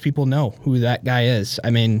most people know who that guy is.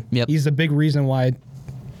 I mean, he's a big reason why,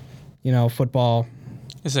 football.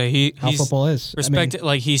 So how football is respected.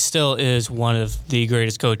 Like he still is one of the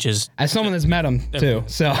greatest coaches. As someone that's met him too,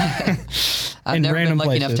 so I've never been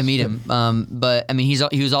lucky enough to meet him. But I mean,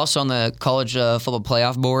 he was also on the college football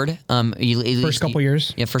playoff board. First couple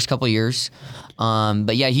years. Yeah, first couple years.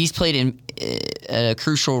 But yeah, he's played a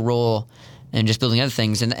crucial role in just building other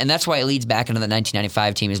things, and that's why it leads back into the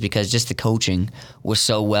 1995 team, is because just the coaching was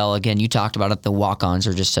so well. Again, you talked about it. The walk-ons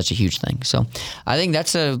are just such a huge thing. So I think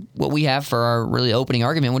that's what we have for our really opening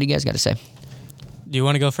argument. What do you guys got to say? Do you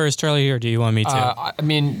want to go first, Charlie, or do you want me to? I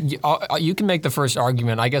mean, you can make the first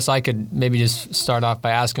argument. I guess I could maybe just start off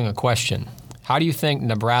by asking a question. How do you think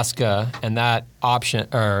Nebraska and that option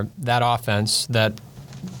or that offense that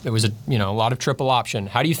there was a lot of triple option?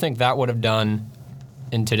 How do you think that would have done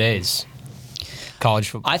in today's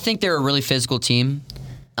college football? I think they're a really physical team,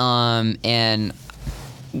 and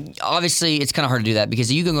obviously it's kind of hard to do that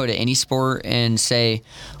because you can go to any sport and say,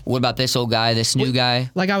 what about this old guy, this new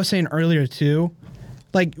guy? Like I was saying earlier too,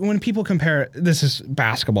 like when people compare, this is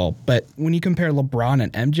basketball, but when you compare LeBron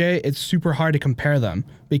and MJ, it's super hard to compare them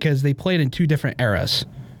because they played in 2 different eras.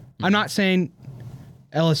 I'm not saying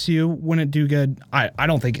LSU wouldn't do good. I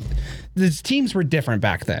don't think the teams were different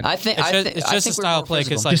back then. I think it's just a style play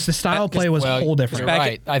because just the style play was whole different. You're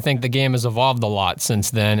right. I think the game has evolved a lot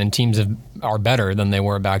since then, and teams are better than they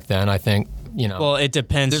were back then. I think Well, it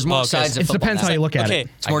depends. There's more sides of it football. depends how you look at it.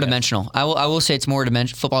 It's more dimensional. I will say it's more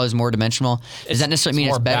dimensional. Football is more dimensional. Does that necessarily mean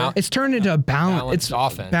it's better? It's turned into a balanced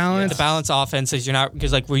offense. Balance. The balanced offense is you're not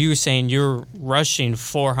because like what you were saying, you're rushing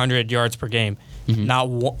 400 yards per game, not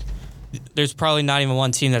there's probably not even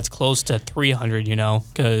one team that's close to 300,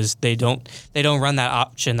 because they don't run that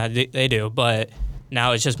option that they do. But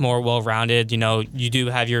now it's just more well-rounded. You do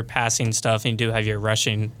have your passing stuff and you do have your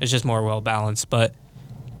rushing. It's just more well-balanced. But,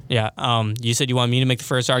 yeah, you said you want me to make the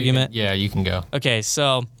first argument? Yeah, you can go. Okay,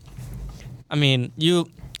 so, I mean, you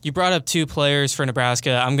brought up 2 players for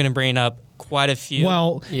Nebraska. I'm going to bring up quite a few.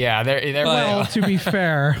 Well, Yeah, there. well, to be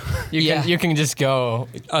fair, You can just go.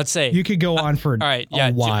 I'd say you could go on for all right, yeah,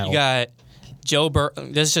 a while. You got Joe Burrow.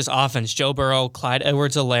 This is just offense. Joe Burrow, Clyde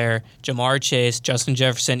Edwards-Helaire, Jamar Chase, Justin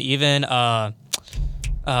Jefferson, even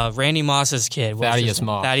Randy Moss's kid. Thaddeus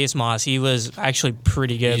Moss. He was actually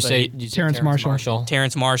pretty good. Did you say Terrence Marshall.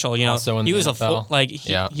 Terrence Marshall, Also in he the was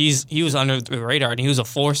NFL. he was under the radar and he was a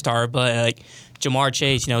 4-star, but Jamar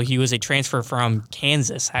Chase, he was a transfer from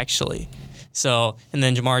Kansas actually. So, and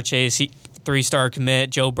then Jamar Chase, 3-star commit,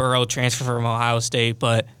 Joe Burrow transfer from Ohio State,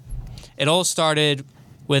 but it all started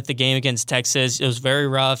with the game against Texas. It was very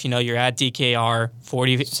rough. You're at DKR,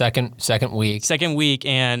 40 Second week. second week,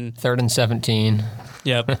 and 3rd and 17.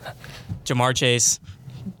 yep, Jamar Chase,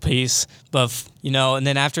 peace. But and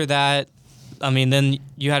then after that, then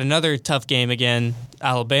you had another tough game again,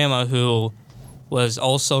 Alabama, who was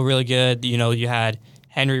also really good. You had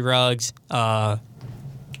Henry Ruggs,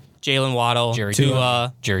 Jalen Waddle, Jerry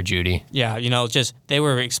Jeudy. Yeah, just they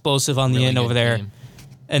were explosive on the Really end good over there. game.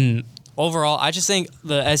 And overall, I just think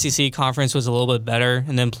the SEC conference was a little bit better.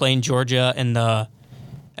 And then playing Georgia in the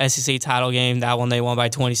SEC title game, that one they won by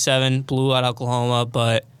 27, blew out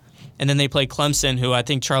Oklahoma. And then they played Clemson, who I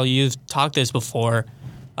think, Charlie, you've talked this before.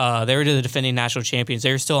 They were the defending national champions.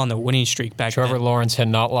 They were still on the winning streak back Trevor then. Lawrence had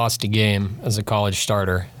not lost a game as a college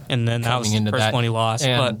starter. And then that was coming the into first that. one he lost.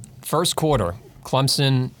 And first quarter,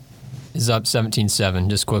 Clemson is up 17-7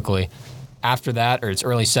 just quickly. After that, or it's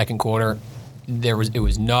early second quarter, it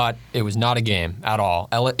was not a game at all.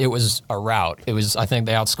 It was a rout. I think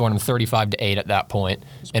they outscored them 35-8 at that point,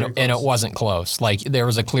 and it wasn't close. There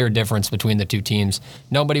was a clear difference between the 2 teams.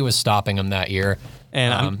 Nobody was stopping them that year.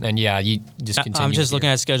 And you just continue. I'm just looking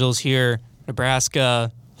at schedules here.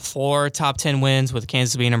 Nebraska 4 top 10 wins with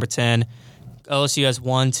Kansas being number 10. LSU has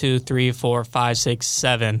 1, 2, 3, 4, 5, 6,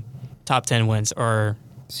 7 top 10 wins. Or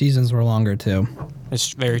Seasons were longer too.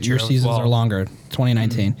 it's very true. Your seasons as well. are longer.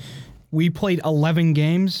 2019. We played 11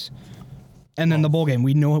 games, and then the bowl game.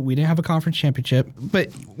 We know we didn't have a conference championship.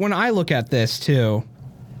 But when I look at this too,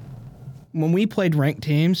 when we played ranked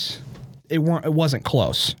teams, it wasn't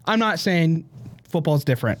close. I'm not saying football is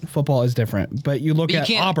different. Football is different. But you look at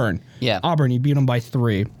Auburn. Yeah. Auburn, you beat them by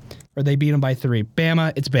 3. Or they beat them by 3.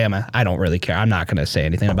 Bama, it's Bama. I don't really care. I'm not going to say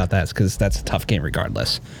anything about that because that's a tough game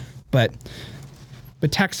regardless. But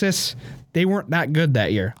Texas, they weren't that good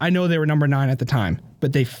that year. I know they were number 9 at the time,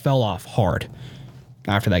 but they fell off hard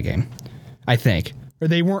after that game, I think. Or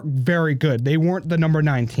they weren't very good. They weren't the number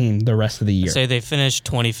 9 team the rest of the year. Say they finished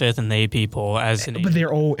 25th in the AP poll as an But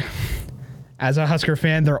they're as a Husker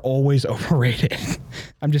fan, they're always overrated.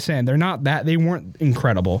 I'm just saying, they weren't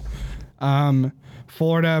incredible.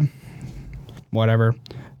 Florida, whatever.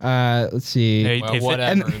 Let's see.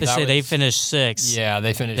 whatever. They finished 6th. Yeah,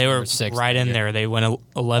 they finished. They were 6th right in there. They went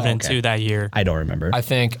 11-2 that year. I don't remember. I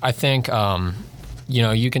think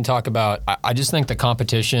you can talk about. I just think the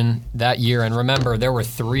competition that year, and remember, there were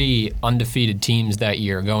 3 undefeated teams that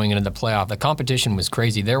year going into the playoff. The competition was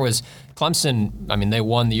crazy. There was Clemson. They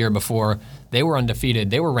won the year before. They were undefeated.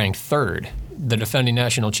 They were ranked 3rd. The defending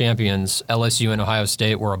national champions, LSU and Ohio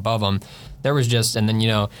State, were above them. There was just, and then,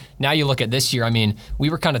 now you look at this year. We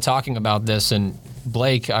were kind of talking about this, and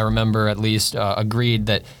Blake, I remember at least, agreed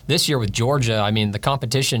that this year with Georgia, the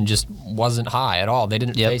competition just wasn't high at all. They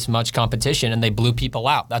didn't face much competition, and they blew people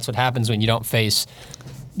out. That's what happens when you don't face,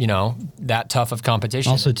 that tough of competition.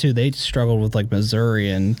 Also, too, they struggled with Missouri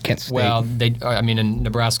and Kent State. Well, and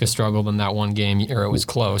Nebraska struggled in that one game, or it was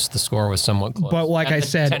close. The score was somewhat close. But like and I the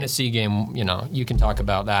said, Tennessee game, you can talk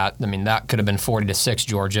about that. That could have been 40-6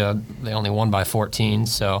 Georgia. They only won by 14,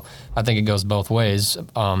 so I think it goes both ways.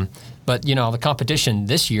 But the competition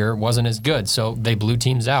this year wasn't as good, so they blew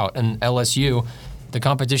teams out. And LSU, the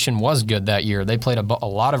competition was good that year. They played a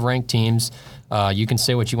lot of ranked teams. You can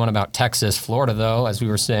say what you want about Texas. Florida, though, as we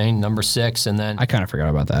were saying, number 6, and then I kind of forgot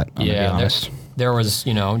about that. I'm gonna be honest. There was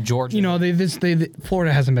Georgia.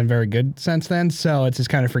 Florida hasn't been very good since then, so it's just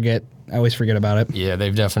kind of I always forget about it. Yeah, they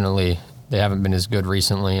haven't been as good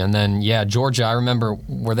recently. And then Georgia, I remember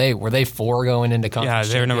were they 4 going into conference?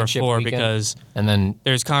 Yeah, they were number 4 weekend? because and then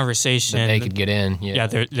there's conversation that they could get in. Yeah,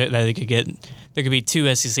 they could get. There could be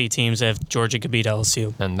 2 SEC teams if Georgia could beat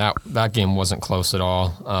LSU. And that game wasn't close at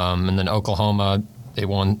all. And then Oklahoma, they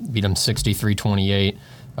beat them 63-28.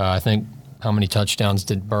 I think How many touchdowns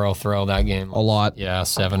did Burrow throw that game? A lot. Yeah,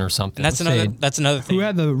 7 or something. And that's another thing. Who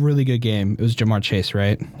had the really good game? It was Jamar Chase,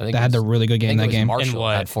 right? think That had it the was- really good game that game. Marshall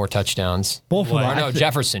what? had 4 touchdowns. Both of What? them. Or no,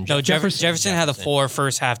 Jefferson. No, Jefferson had the 4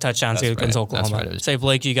 first half touchdowns That's against right. Oklahoma. That's right. It was- Say,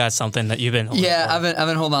 Blake, you got something that you've been holding Yeah, for. I've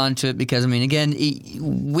been holding on to it because, I mean, again,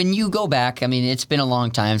 when you go back, I mean, it's been a long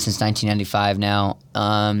time since 1995 now.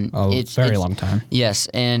 It's very long time. Yes,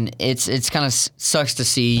 and it's kind of sucks to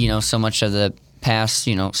see, so much of the past,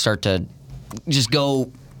 start to just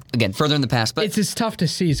go, again, further in the past. But It's tough to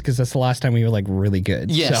see because that's the last time we were like really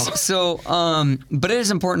good. yes, So. but it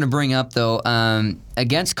is important to bring up, though,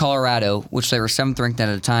 against Colorado, which they were 7th ranked at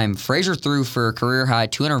the time, Frazier threw for a career high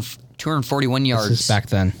 241 yards. This is back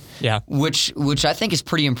then. Yeah. Which I think is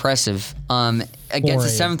pretty impressive against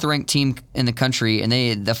the 7th ranked team in the country, and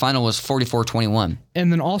the final was 44-21.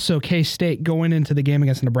 And then also K-State going into the game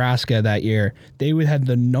against Nebraska that year, they would have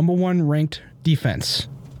the number 1 ranked defense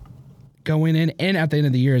going in and at the end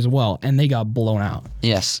of the year as well, and they got blown out.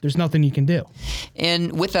 Yes. There's nothing you can do.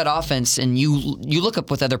 And with that offense, and you look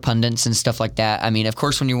up with other pundits and stuff like that. I mean, of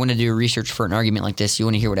course, when you want to do research for an argument like this, you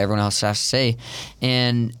want to hear what everyone else has to say.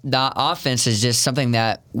 And the offense is just something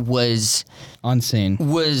that was Unseen.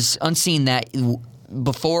 unseen that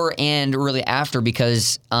before and really after,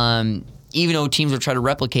 because even though teams would try to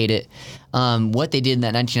replicate it, what they did in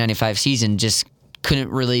that 1995 season just couldn't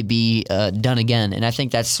really be done again. And I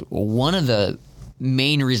think that's one of the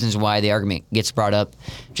main reasons why the argument gets brought up,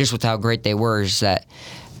 just with how great they were, is that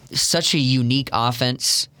such a unique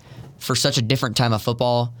offense for such a different time of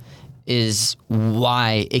football is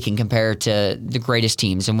why it can compare to the greatest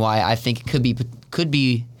teams, and why I think it could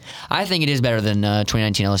be. I think it is better than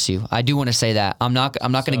 2019 LSU. I do want to say that. I'm not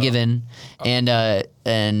going to give in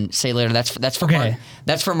and say later that's for Okay. Mark.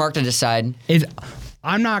 That's for Mark to decide.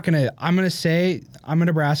 I'm gonna say I'm a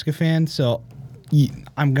Nebraska fan, so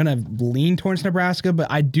I'm gonna lean towards Nebraska, but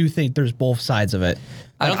I do think there's both sides of it.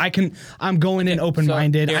 I'm going in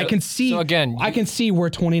open-minded. I can see. so again, I can see where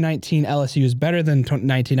 2019 LSU is better than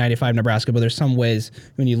 1995 Nebraska, but there's some ways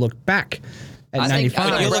when you look back at I think-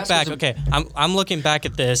 95. When you look back, Nebraska's okay, I'm looking back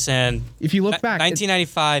at this, and If you look back,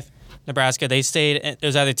 1995 Nebraska, they stayed. It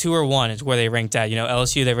was either 2 or 1 is where they ranked at.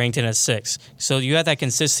 LSU they ranked in as 6. So you had that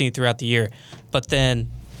consistency throughout the year. But then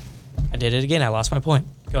I did it again. I lost my point.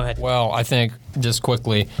 Go ahead. Well, I think just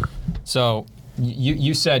quickly. So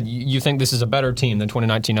you said you think this is a better team than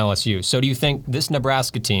 2019 LSU. So do you think this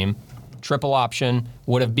Nebraska team, triple option,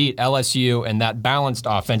 would have beat LSU and that balanced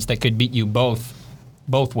offense that could beat you both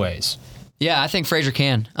ways? Yeah, I think Frazier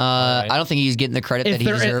can. I don't think he's getting the credit that he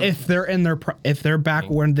deserves. if they're back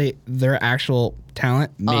when their actual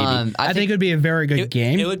talent, maybe. I think it would be a very good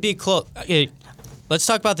game. It would be close. Okay, let's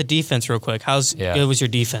talk about the defense real quick. How good was your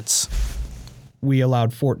defense? We allowed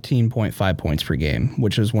 14.5 points per game,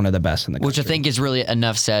 which was one of the best in the country. Which I think is really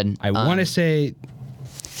enough said. I want to say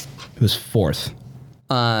it was 4th.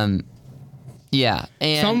 Yeah,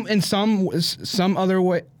 and Some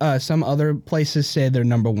other places say they're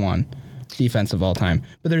number 1 defense of all time,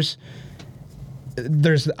 but there's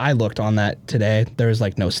I looked on that today. There's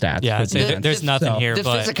like no stats. Yeah, for I'd say defense. there's nothing here. the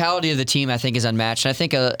But physicality of the team, I think, is unmatched. And I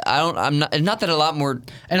think I'm not that a lot more.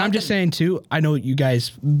 And I'm just saying too. I know you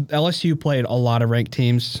guys. LSU played a lot of ranked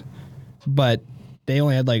teams, but they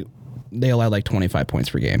only had like 25 points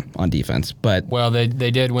per game on defense. But Well, they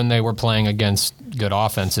did when they were playing against good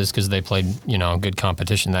offenses because they played good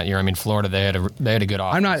competition that year. I mean, Florida they had a good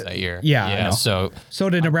offense that year. Yeah, I know. So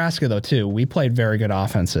did Nebraska though too. We played very good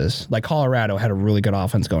offenses. Like Colorado had a really good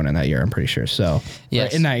offense going in that year. I'm pretty sure. So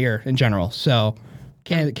Yes. in that year in general. So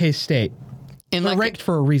K-State. And They're like, ranked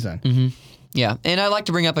for a reason. yeah, and I like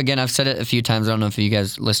to bring up again. I've said it a few times. I don't know if you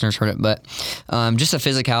guys listeners heard it, but just the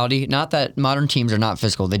physicality. Not that modern teams are not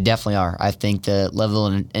physical; they definitely are. I think the level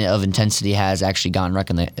of intensity has actually gone up,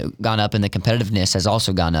 and the competitiveness has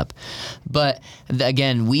also gone up. But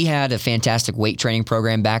again, we had a fantastic weight training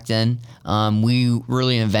program back then. We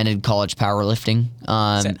really invented college powerlifting,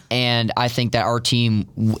 and I think that our team,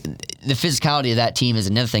 the physicality of that team, is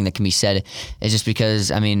another thing that can be said. Is just because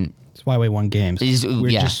That's why we won games. We're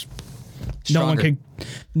just stronger.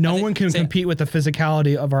 No one can compete with the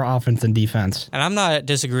physicality of our offense and defense. And I'm not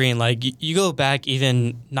disagreeing. Like, you go back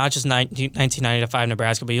even not just 1995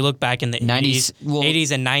 Nebraska, but you look back in the 90s,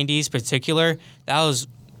 80s and 90s particular, that was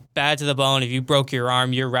bad to the bone. If you broke your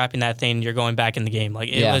arm, you're wrapping that thing, you're going back in the game. Like,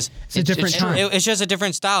 it was... It's a different time. It's just a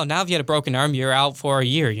different style. Now, if you had a broken arm, you're out for a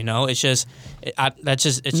year, It's just...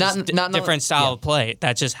 different style of play.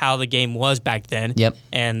 That's just how the game was back then. Yep.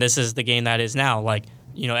 And this is the game that is now. Like,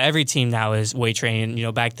 every team now is weight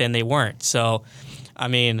training. Back then they weren't. So, I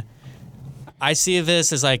mean... I see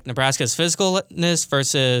this as like Nebraska's physicalness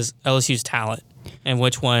versus LSU's talent, and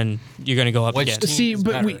which one you're going to go up against. See,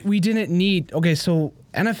 but we didn't need. Okay, so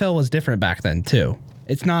NFL was different back then too.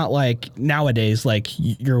 It's not like nowadays, like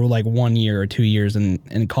you're like 1 year or 2 years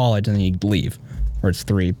in college and then you leave, or it's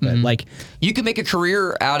 3. But like You could make a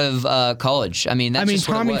career out of college. I mean, that's just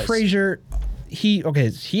what it Tommy was. Frazier, he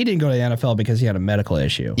didn't go to the NFL because he had a medical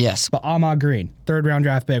issue. Yes. But Ahmad Green, 3rd round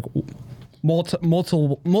draft pick,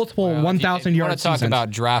 multiple 1,000 You yard want to talk seasons. about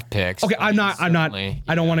draft picks? Okay, I'm not.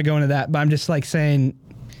 I don't want to go into that, but I'm just like saying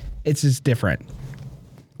it's just different.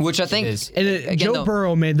 Which I think And Joe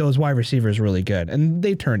Burrow made those wide receivers really good, and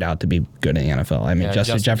they turned out to be good in the NFL. I mean,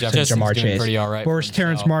 Justin Jefferson, Jefferson's Jamar doing Chase. pretty all right Of course, for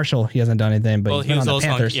Terrence himself. Marshall, he hasn't done anything, but Well, he's he been was on the also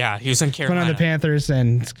Panthers. he was in Went Carolina. on the Panthers,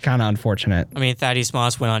 and it's kind of unfortunate. I mean, Thaddeus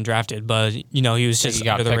Moss went undrafted, but he was just He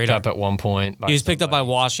got under the picked radar. up at one point. He was picked up by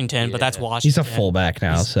Washington, but that's Washington. He's a fullback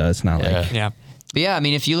now, so it's not like Yeah. But yeah, I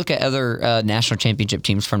mean, if you look at other national championship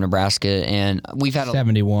teams from Nebraska, and we've had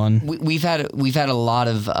 71. we've had a lot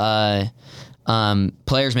of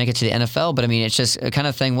players make it to the NFL, but I mean, it's just a kind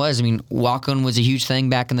of thing walk-on was a huge thing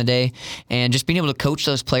back in the day, and just being able to coach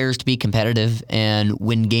those players to be competitive and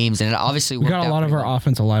win games, and it obviously We worked got a out lot of pretty our well.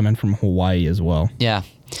 offensive linemen from Hawaii as well. Yeah.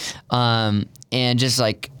 And just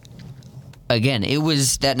like, again, it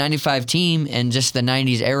was that 95 team and just the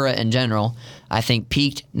 90s era in general, I think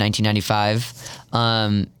peaked 1995.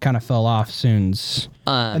 Kind of fell off soon.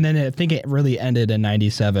 And then I think it really ended in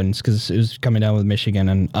 97 because it was coming down with Michigan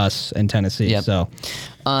and us and Tennessee. Yep. So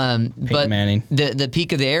But Manning. the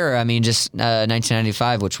peak of the era, I mean, just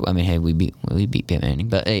 1995, which, I mean, hey, we beat Peyton Manning,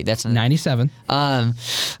 but hey, that's not 97.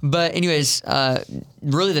 But anyways,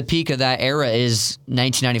 really the peak of that era is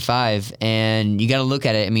 1995, and you got to look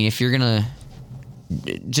at it. I mean, if you're gonna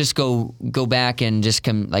just go back and just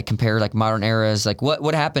compare like modern eras, like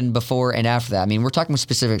what happened before and after that. I mean, we're talking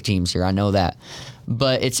specific teams here. I know that,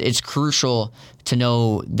 but it's crucial to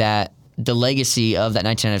know that the legacy of that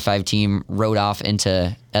 1995 team rode off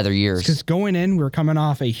into other years. Because going in, we were coming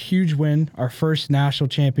off a huge win, our first national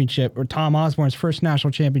championship, or Tom Osborne's first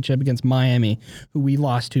national championship against Miami, who we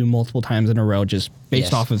lost to multiple times in a row, just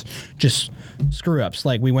based off of just screw ups.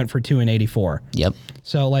 Like we went for 2 in 84. Yep.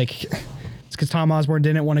 So like, it's because Tom Osborne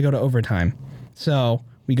didn't want to go to overtime, so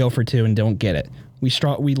we go for 2 and don't get it. We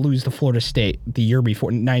lose to Florida State the year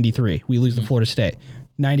before, 93. We lose to Florida State.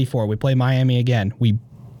 94, we play Miami again. We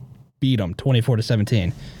beat them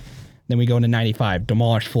 24-17. Then we go into 95,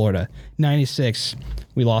 demolished Florida. 96,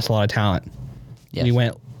 we lost a lot of talent. Yes. We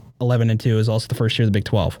went 11-2. It was also the first year of the Big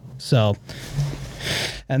 12. So,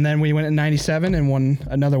 and then we went in 97 and won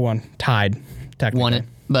another one, tied. Technically, Won it,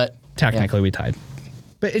 but technically we tied.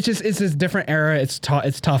 But it's this different era. It's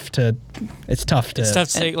tough to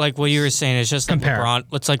say, like what you were saying. It's just like compare. LeBron.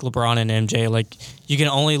 It's like LeBron and MJ. Like you can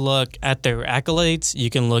only look at their accolades.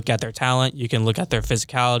 You can look at their talent. You can look at their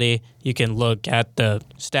physicality. You can look at the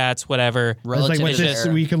stats. Whatever. It's like relative with to this,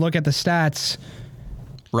 their- we can look at the stats.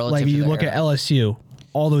 relative Like to you their look at era. LSU,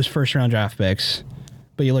 all those first round draft picks,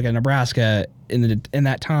 but you look at Nebraska in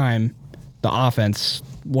that time, the offense,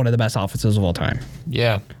 one of the best offenses of all time.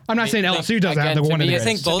 Yeah. I'm not saying LSU doesn't have the one of me, the I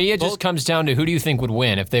think both- to me it both- just comes down to who do you think would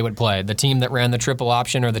win if they would play? The team that ran the triple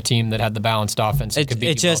option or the team that had the balanced offense that could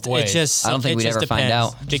beat you both ways? I don't think we'd ever find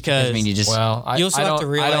out. because I mean, you just Well, You also have to I don't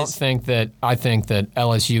realize- think that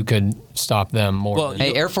LSU could stop them more. Well, than-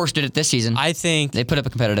 hey, Air Force did it this season. I think They put up a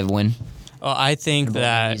competitive win I think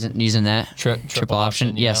that using that triple option.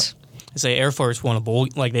 option, yeah. Yes. say Air Force won a bowl.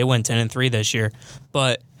 Like they went 10-3 this year,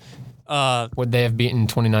 but would they have beaten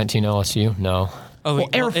 2019 LSU? No.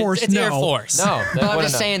 Air Force, It's no. Air Force. No. But I'm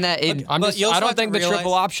just saying that it. But you also I don't have think to the triple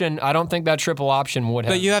realize- option. I don't think that triple option would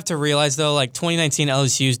have. But you have to realize though, like 2019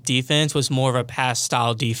 LSU's defense was more of a pass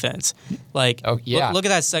style defense. Like, Oh yeah. look at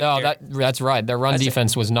that secondary. No, that's right. Their run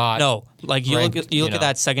defense was not. No, like you look ranked, at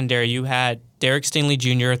that secondary. You had Derek Stingley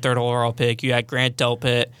Jr., 3rd overall pick. You had Grant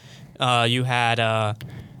Delpit. You had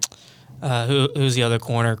who's the other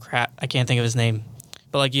corner? Crap, I can't think of his name.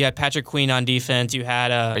 But like you had Patrick Queen on defense. You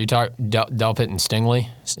had Are you talking Delpit and Stingley?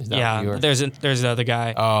 Is that what you yeah. were- There's the other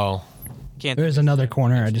guy. Oh. Can't. There's another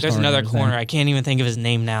corner. There's don't another remember his name. corner. I can't even think of his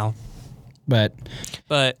name now. But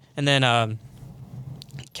But and then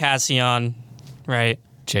Cassian, right?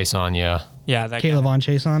 Jason, yeah. Yeah, that Caleb guy. Von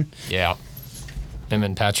Chason. Yeah. Him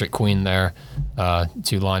and Patrick Queen there,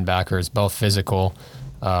 2 linebackers, both physical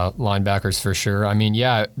linebackers for sure. I mean,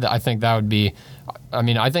 yeah, I think that would be. I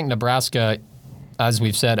mean, I think Nebraska, as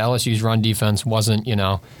we've said, LSU's run defense wasn't,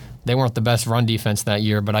 they weren't the best run defense that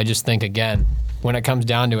year, but I just think, again, when it comes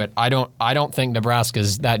down to it, I don't think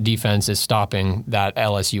Nebraska's that defense is stopping that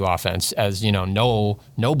LSU offense, as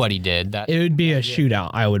nobody did that. It would be a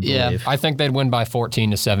shootout, I would believe. I think they'd win by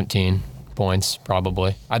 14 to 17 points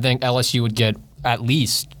probably. I think LSU would get at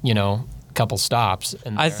least a couple stops.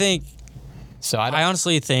 I think. So I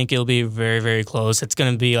honestly think it'll be very, very close. It's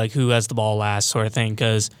going to be like who has the ball last sort of thing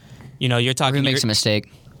because, you're talking. Who makes a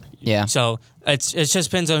mistake? Yeah. So it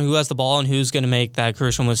just depends on who has the ball and who's going to make that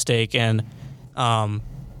crucial mistake. And,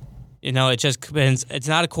 it just depends. It's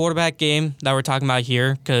not a quarterback game that we're talking about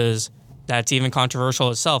here because that's even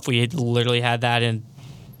controversial itself. We literally had that in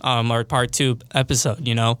our part 2 episode,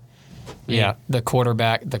 Yeah, the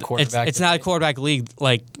quarterback. It's not a quarterback league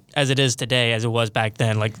like as it is today, as it was back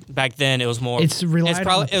then. Like back then, it was more. It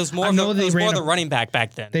was more the running back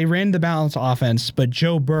then. They ran the balanced offense, but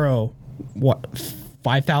Joe Burrow,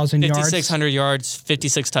 5,000 yards, 5,600 yards,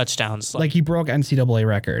 56 touchdowns. Like he broke NCAA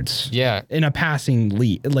records. Yeah, in a passing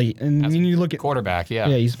lead. And when you look at quarterback, yeah,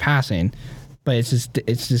 he's passing, but it's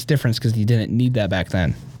just difference because he didn't need that back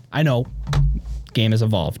then. I know. Game has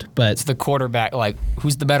evolved, but it's the quarterback. Like,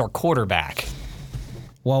 who's the better quarterback?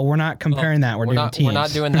 Well, we're not comparing that. We're doing teams. We're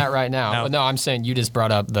not doing that right now. No, I'm saying you just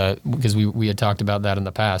brought up because we had talked about that in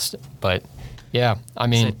the past. But yeah, I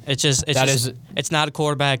mean, it's not a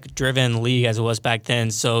quarterback driven league as it was back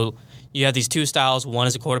then. So you have these two styles. One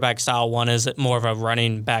is a quarterback style. One is more of a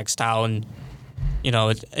running back style. And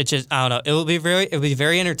it just I don't know. It will be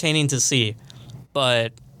very entertaining to see,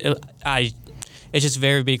 but it's just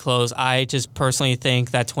very big close. I just personally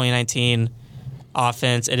think that 2019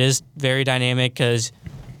 offense, it is very dynamic because,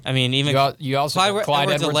 even you also Clyde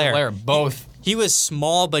Edwards-Helaire, both. He was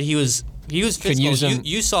small, but he was physical.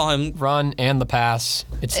 You saw him run and the pass.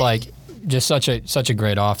 It's like just such a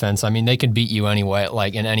great offense. They can beat you anyway,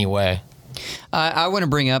 like in any way. I want to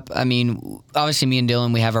bring up, obviously me and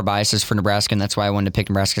Dylan, we have our biases for Nebraska, and that's why I wanted to pick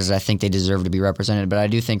Nebraska because I think they deserve to be represented. But I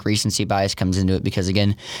do think recency bias comes into it because,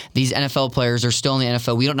 again, these NFL players are still in the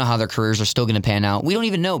NFL. We don't know how their careers are still going to pan out. We don't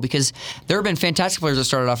even know because there have been fantastic players that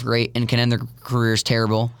started off great and can end their careers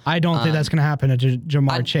terrible. I don't think that's going to happen to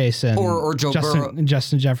Jamar Chase and or Joe Burrow.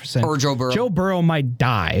 Justin Jefferson. Or Joe Burrow. Joe Burrow might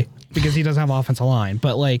die because he doesn't have offensive line.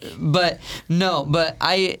 But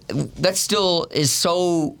that still is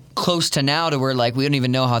so close to now to where we don't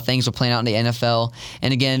even know how things will plan out in the NFL.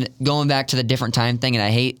 And again, going back to the different time thing, and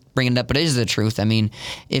I hate bringing it up, but it is the truth.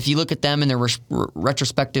 If you look at them in their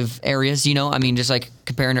retrospective areas, just like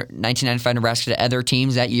comparing 1995 Nebraska to other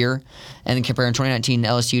teams that year, and then comparing 2019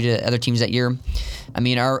 LSU to other teams that year,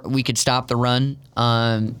 we could stop the run.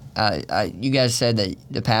 You guys said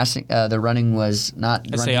that the running was not.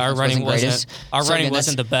 Our running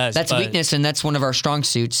wasn't the best. That's weakness, and that's one of our strong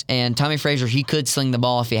suits. And Tommy Frazier, he could sling the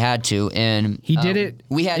ball if he had to, and he did it.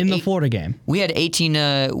 We had in the Florida game. We had 18.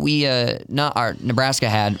 Nebraska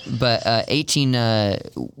had, but 18.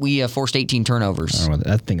 We forced 18 turnovers.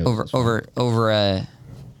 I think over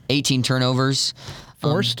 18 turnovers.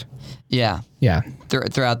 Forced. Yeah.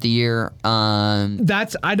 Throughout the year.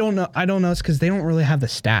 That's I don't know. It's because they don't really have the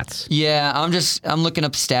stats. Yeah, I'm looking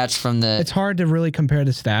up stats from the. It's hard to really compare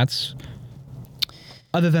the stats,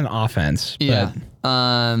 other than offense. Yeah.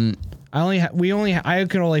 But, I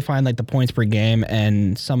could only find the points per game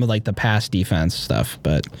and some of the pass defense stuff,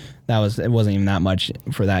 but it wasn't even that much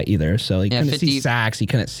for that either. So he couldn't see sacks. He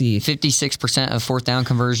couldn't see 56% of fourth down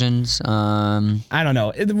conversions. I don't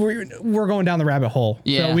know. We're going down the rabbit hole.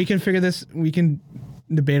 Yeah. So we can figure this. We can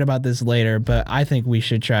debate about this later, but I think we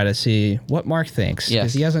should try to see what Mark thinks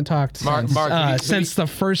because he hasn't talked since the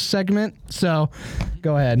first segment. So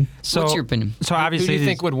go ahead. So, what's your opinion? So obviously, who do you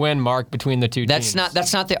think would win, Mark, between the two teams?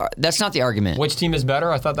 That's not the argument. Which team is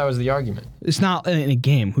better? I thought that was the argument. It's not in a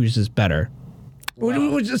game who's just better.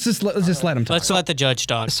 Let's just let him talk. Let's let the judge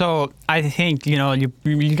talk. So I think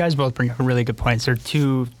you guys both bring up really good points. They're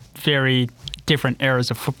two very different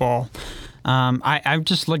eras of football. I'm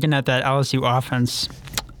just looking at that LSU offense.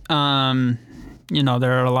 There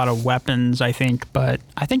are a lot of weapons, I think, but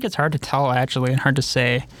I think it's hard to tell, actually, and hard to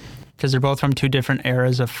say because they're both from two different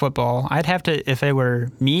eras of football. I'd have to, if it were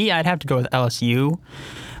me, I'd have to go with LSU,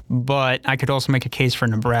 but I could also make a case for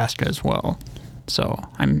Nebraska as well. So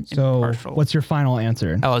I'm impartial. What's your final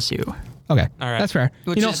answer? LSU. Okay. All right. That's fair.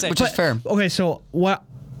 Which is fair. Okay, so what?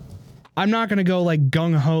 I'm not going to go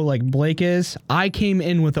gung-ho like Blake is. I came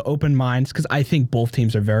in with an open mind because I think both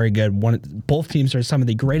teams are very good. Both teams are some of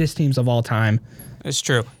the greatest teams of all time. It's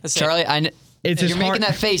true. Charlie, you're making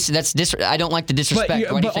that face. I don't like the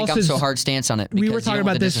disrespect. Why do you think I'm so hard stance on it? We were talking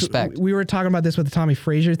about this. We were talking about this with the Tommy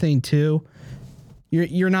Frazier thing too.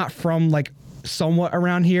 You're not from somewhat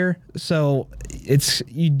around here, so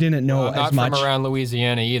you didn't know I'm as not much. from around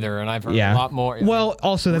Louisiana either, and I've heard Yeah. a lot more. Well,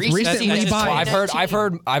 also that's recently that's just by.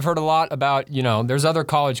 I've heard a lot about, there's other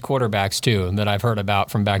college quarterbacks too that I've heard about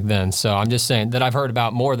from back then. So I'm just saying that I've heard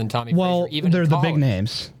about more than Tommy Well, Frazier, even they're in the big college.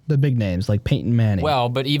 names. The big names like Peyton Manning. Well,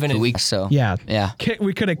 but even 2 in weeks. So yeah. yeah.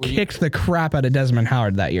 We could have kicked the crap out of Desmond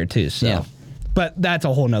Howard that year too. So. Yeah. But that's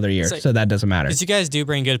a whole nother year, so that doesn't matter. Because you guys do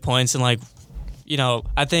bring good points, and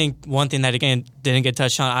I think one thing that again didn't get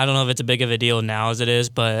touched on. I don't know if it's a big of a deal now as it is,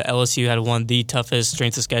 but LSU had one of the toughest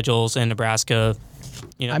strengths of schedules in Nebraska.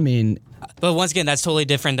 I mean, but once again, that's totally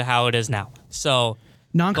different to how it is now. So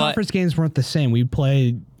non-conference games weren't the same. We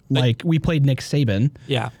played Nick Saban.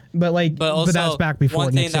 yeah. But also, that's back before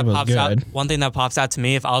one Nick thing that Saban was pops good. out. One thing that pops out to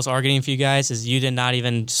me, if I was arguing for you guys, is you did not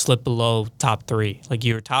even slip below top 3. Like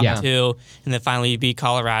you were top 2, and then finally you beat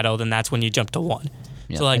Colorado. Then that's when you jumped to 1.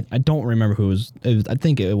 Yeah. So I don't remember who was. I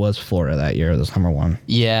think it was Florida that year. It was number 1.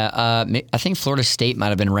 Yeah. I think Florida State might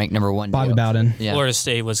have been ranked number 1. Bobby Bowden. Yeah. Florida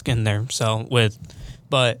State was in there.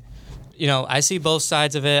 But I see both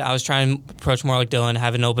sides of it. I was trying to approach more like Dylan,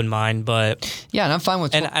 have an open mind, but Yeah, and I'm fine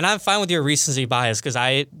with. and I'm fine with your recency bias because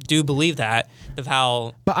I do believe that of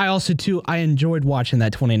how. But I also too I enjoyed watching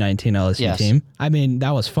that 2019 LSU Yes. team. I mean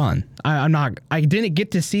that was fun. I didn't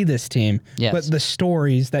get to see this team, Yes. but the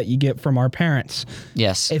stories that you get from our parents.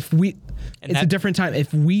 Yes. It's a that- different time.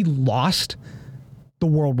 If we lost, the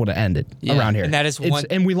world would have ended around here. And that is one-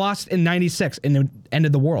 And we lost in '96, and it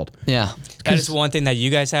ended the world. Yeah. That is one thing that you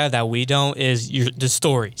guys have that we don't is the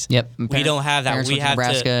stories. Yep. We don't have that. Parents We went to have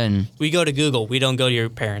Nebraska to. and We go to Google. We don't go to your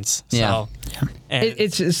parents. Yeah. So, and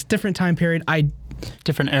It's a different time period.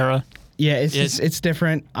 Different era. It's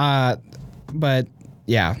different. But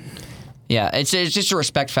yeah. yeah, it's just a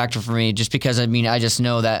respect factor for me, just because I just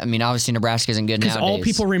know that obviously Nebraska isn't good Because nowadays. all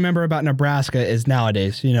people remember about Nebraska is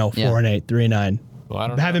nowadays, 4-8, 3-9. Well, I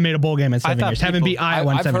don't know. Haven't made a bowl game in 7 thought years. Haven't people- beat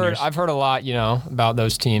Iowa in I've 7 heard, years. I've heard a lot, about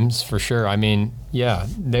those teams for sure. I mean, yeah,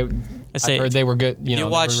 I've heard they were good. They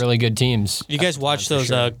were really good teams. you guys watch for those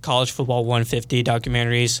sure. college football 150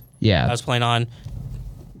 documentaries? Yeah. I was playing on.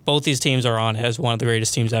 Both these teams are on as one of the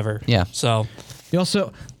greatest teams ever. Yeah. So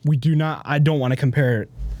I don't want to compare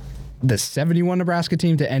the 71 Nebraska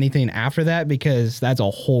team to anything after that because that's a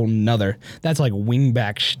whole nother, that's like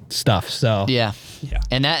wingback stuff. So Yeah. Yeah.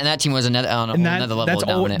 And that team was another on another level that's of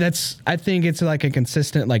dominant. I think it's like a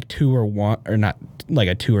consistent like 2 or 1 or not like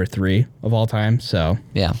a 2 or 3 of all time. So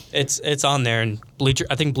Yeah. it's on there, and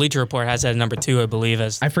I think Bleacher Report has that at number 2, I believe.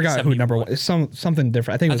 As I forgot who 71. number 1 is. Something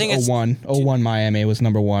different. I think I it was think 01 Miami was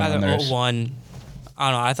number 1 on Either theirs. 01. I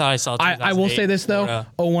don't know. I thought I saw. I will say this though,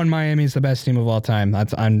 2008 01 Miami is the best team of all time.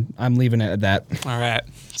 I'm leaving it at that. All right.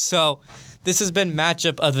 So this has been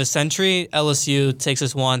matchup of the century. LSU takes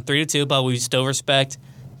us 3-2, but we still respect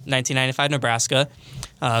 1995 Nebraska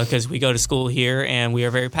because we go to school here and we are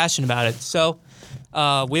very passionate about it. So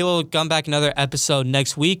we will come back another episode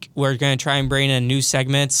next week. We're going to try and bring in new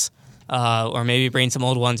segments or maybe bring some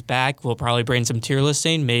old ones back. We'll probably bring some tier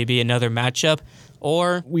listing, maybe another matchup.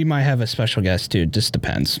 Or We might have a special guest too. Just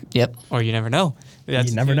depends. Yep. you never know. You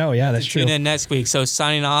never know. Yeah, that's true. Tune in next week. So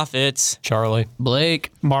signing off, it's Charlie.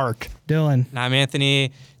 Blake. Mark. Dylan, I'm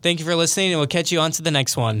Anthony. Thank you for listening, and we'll catch you on to the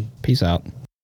next one. peace out.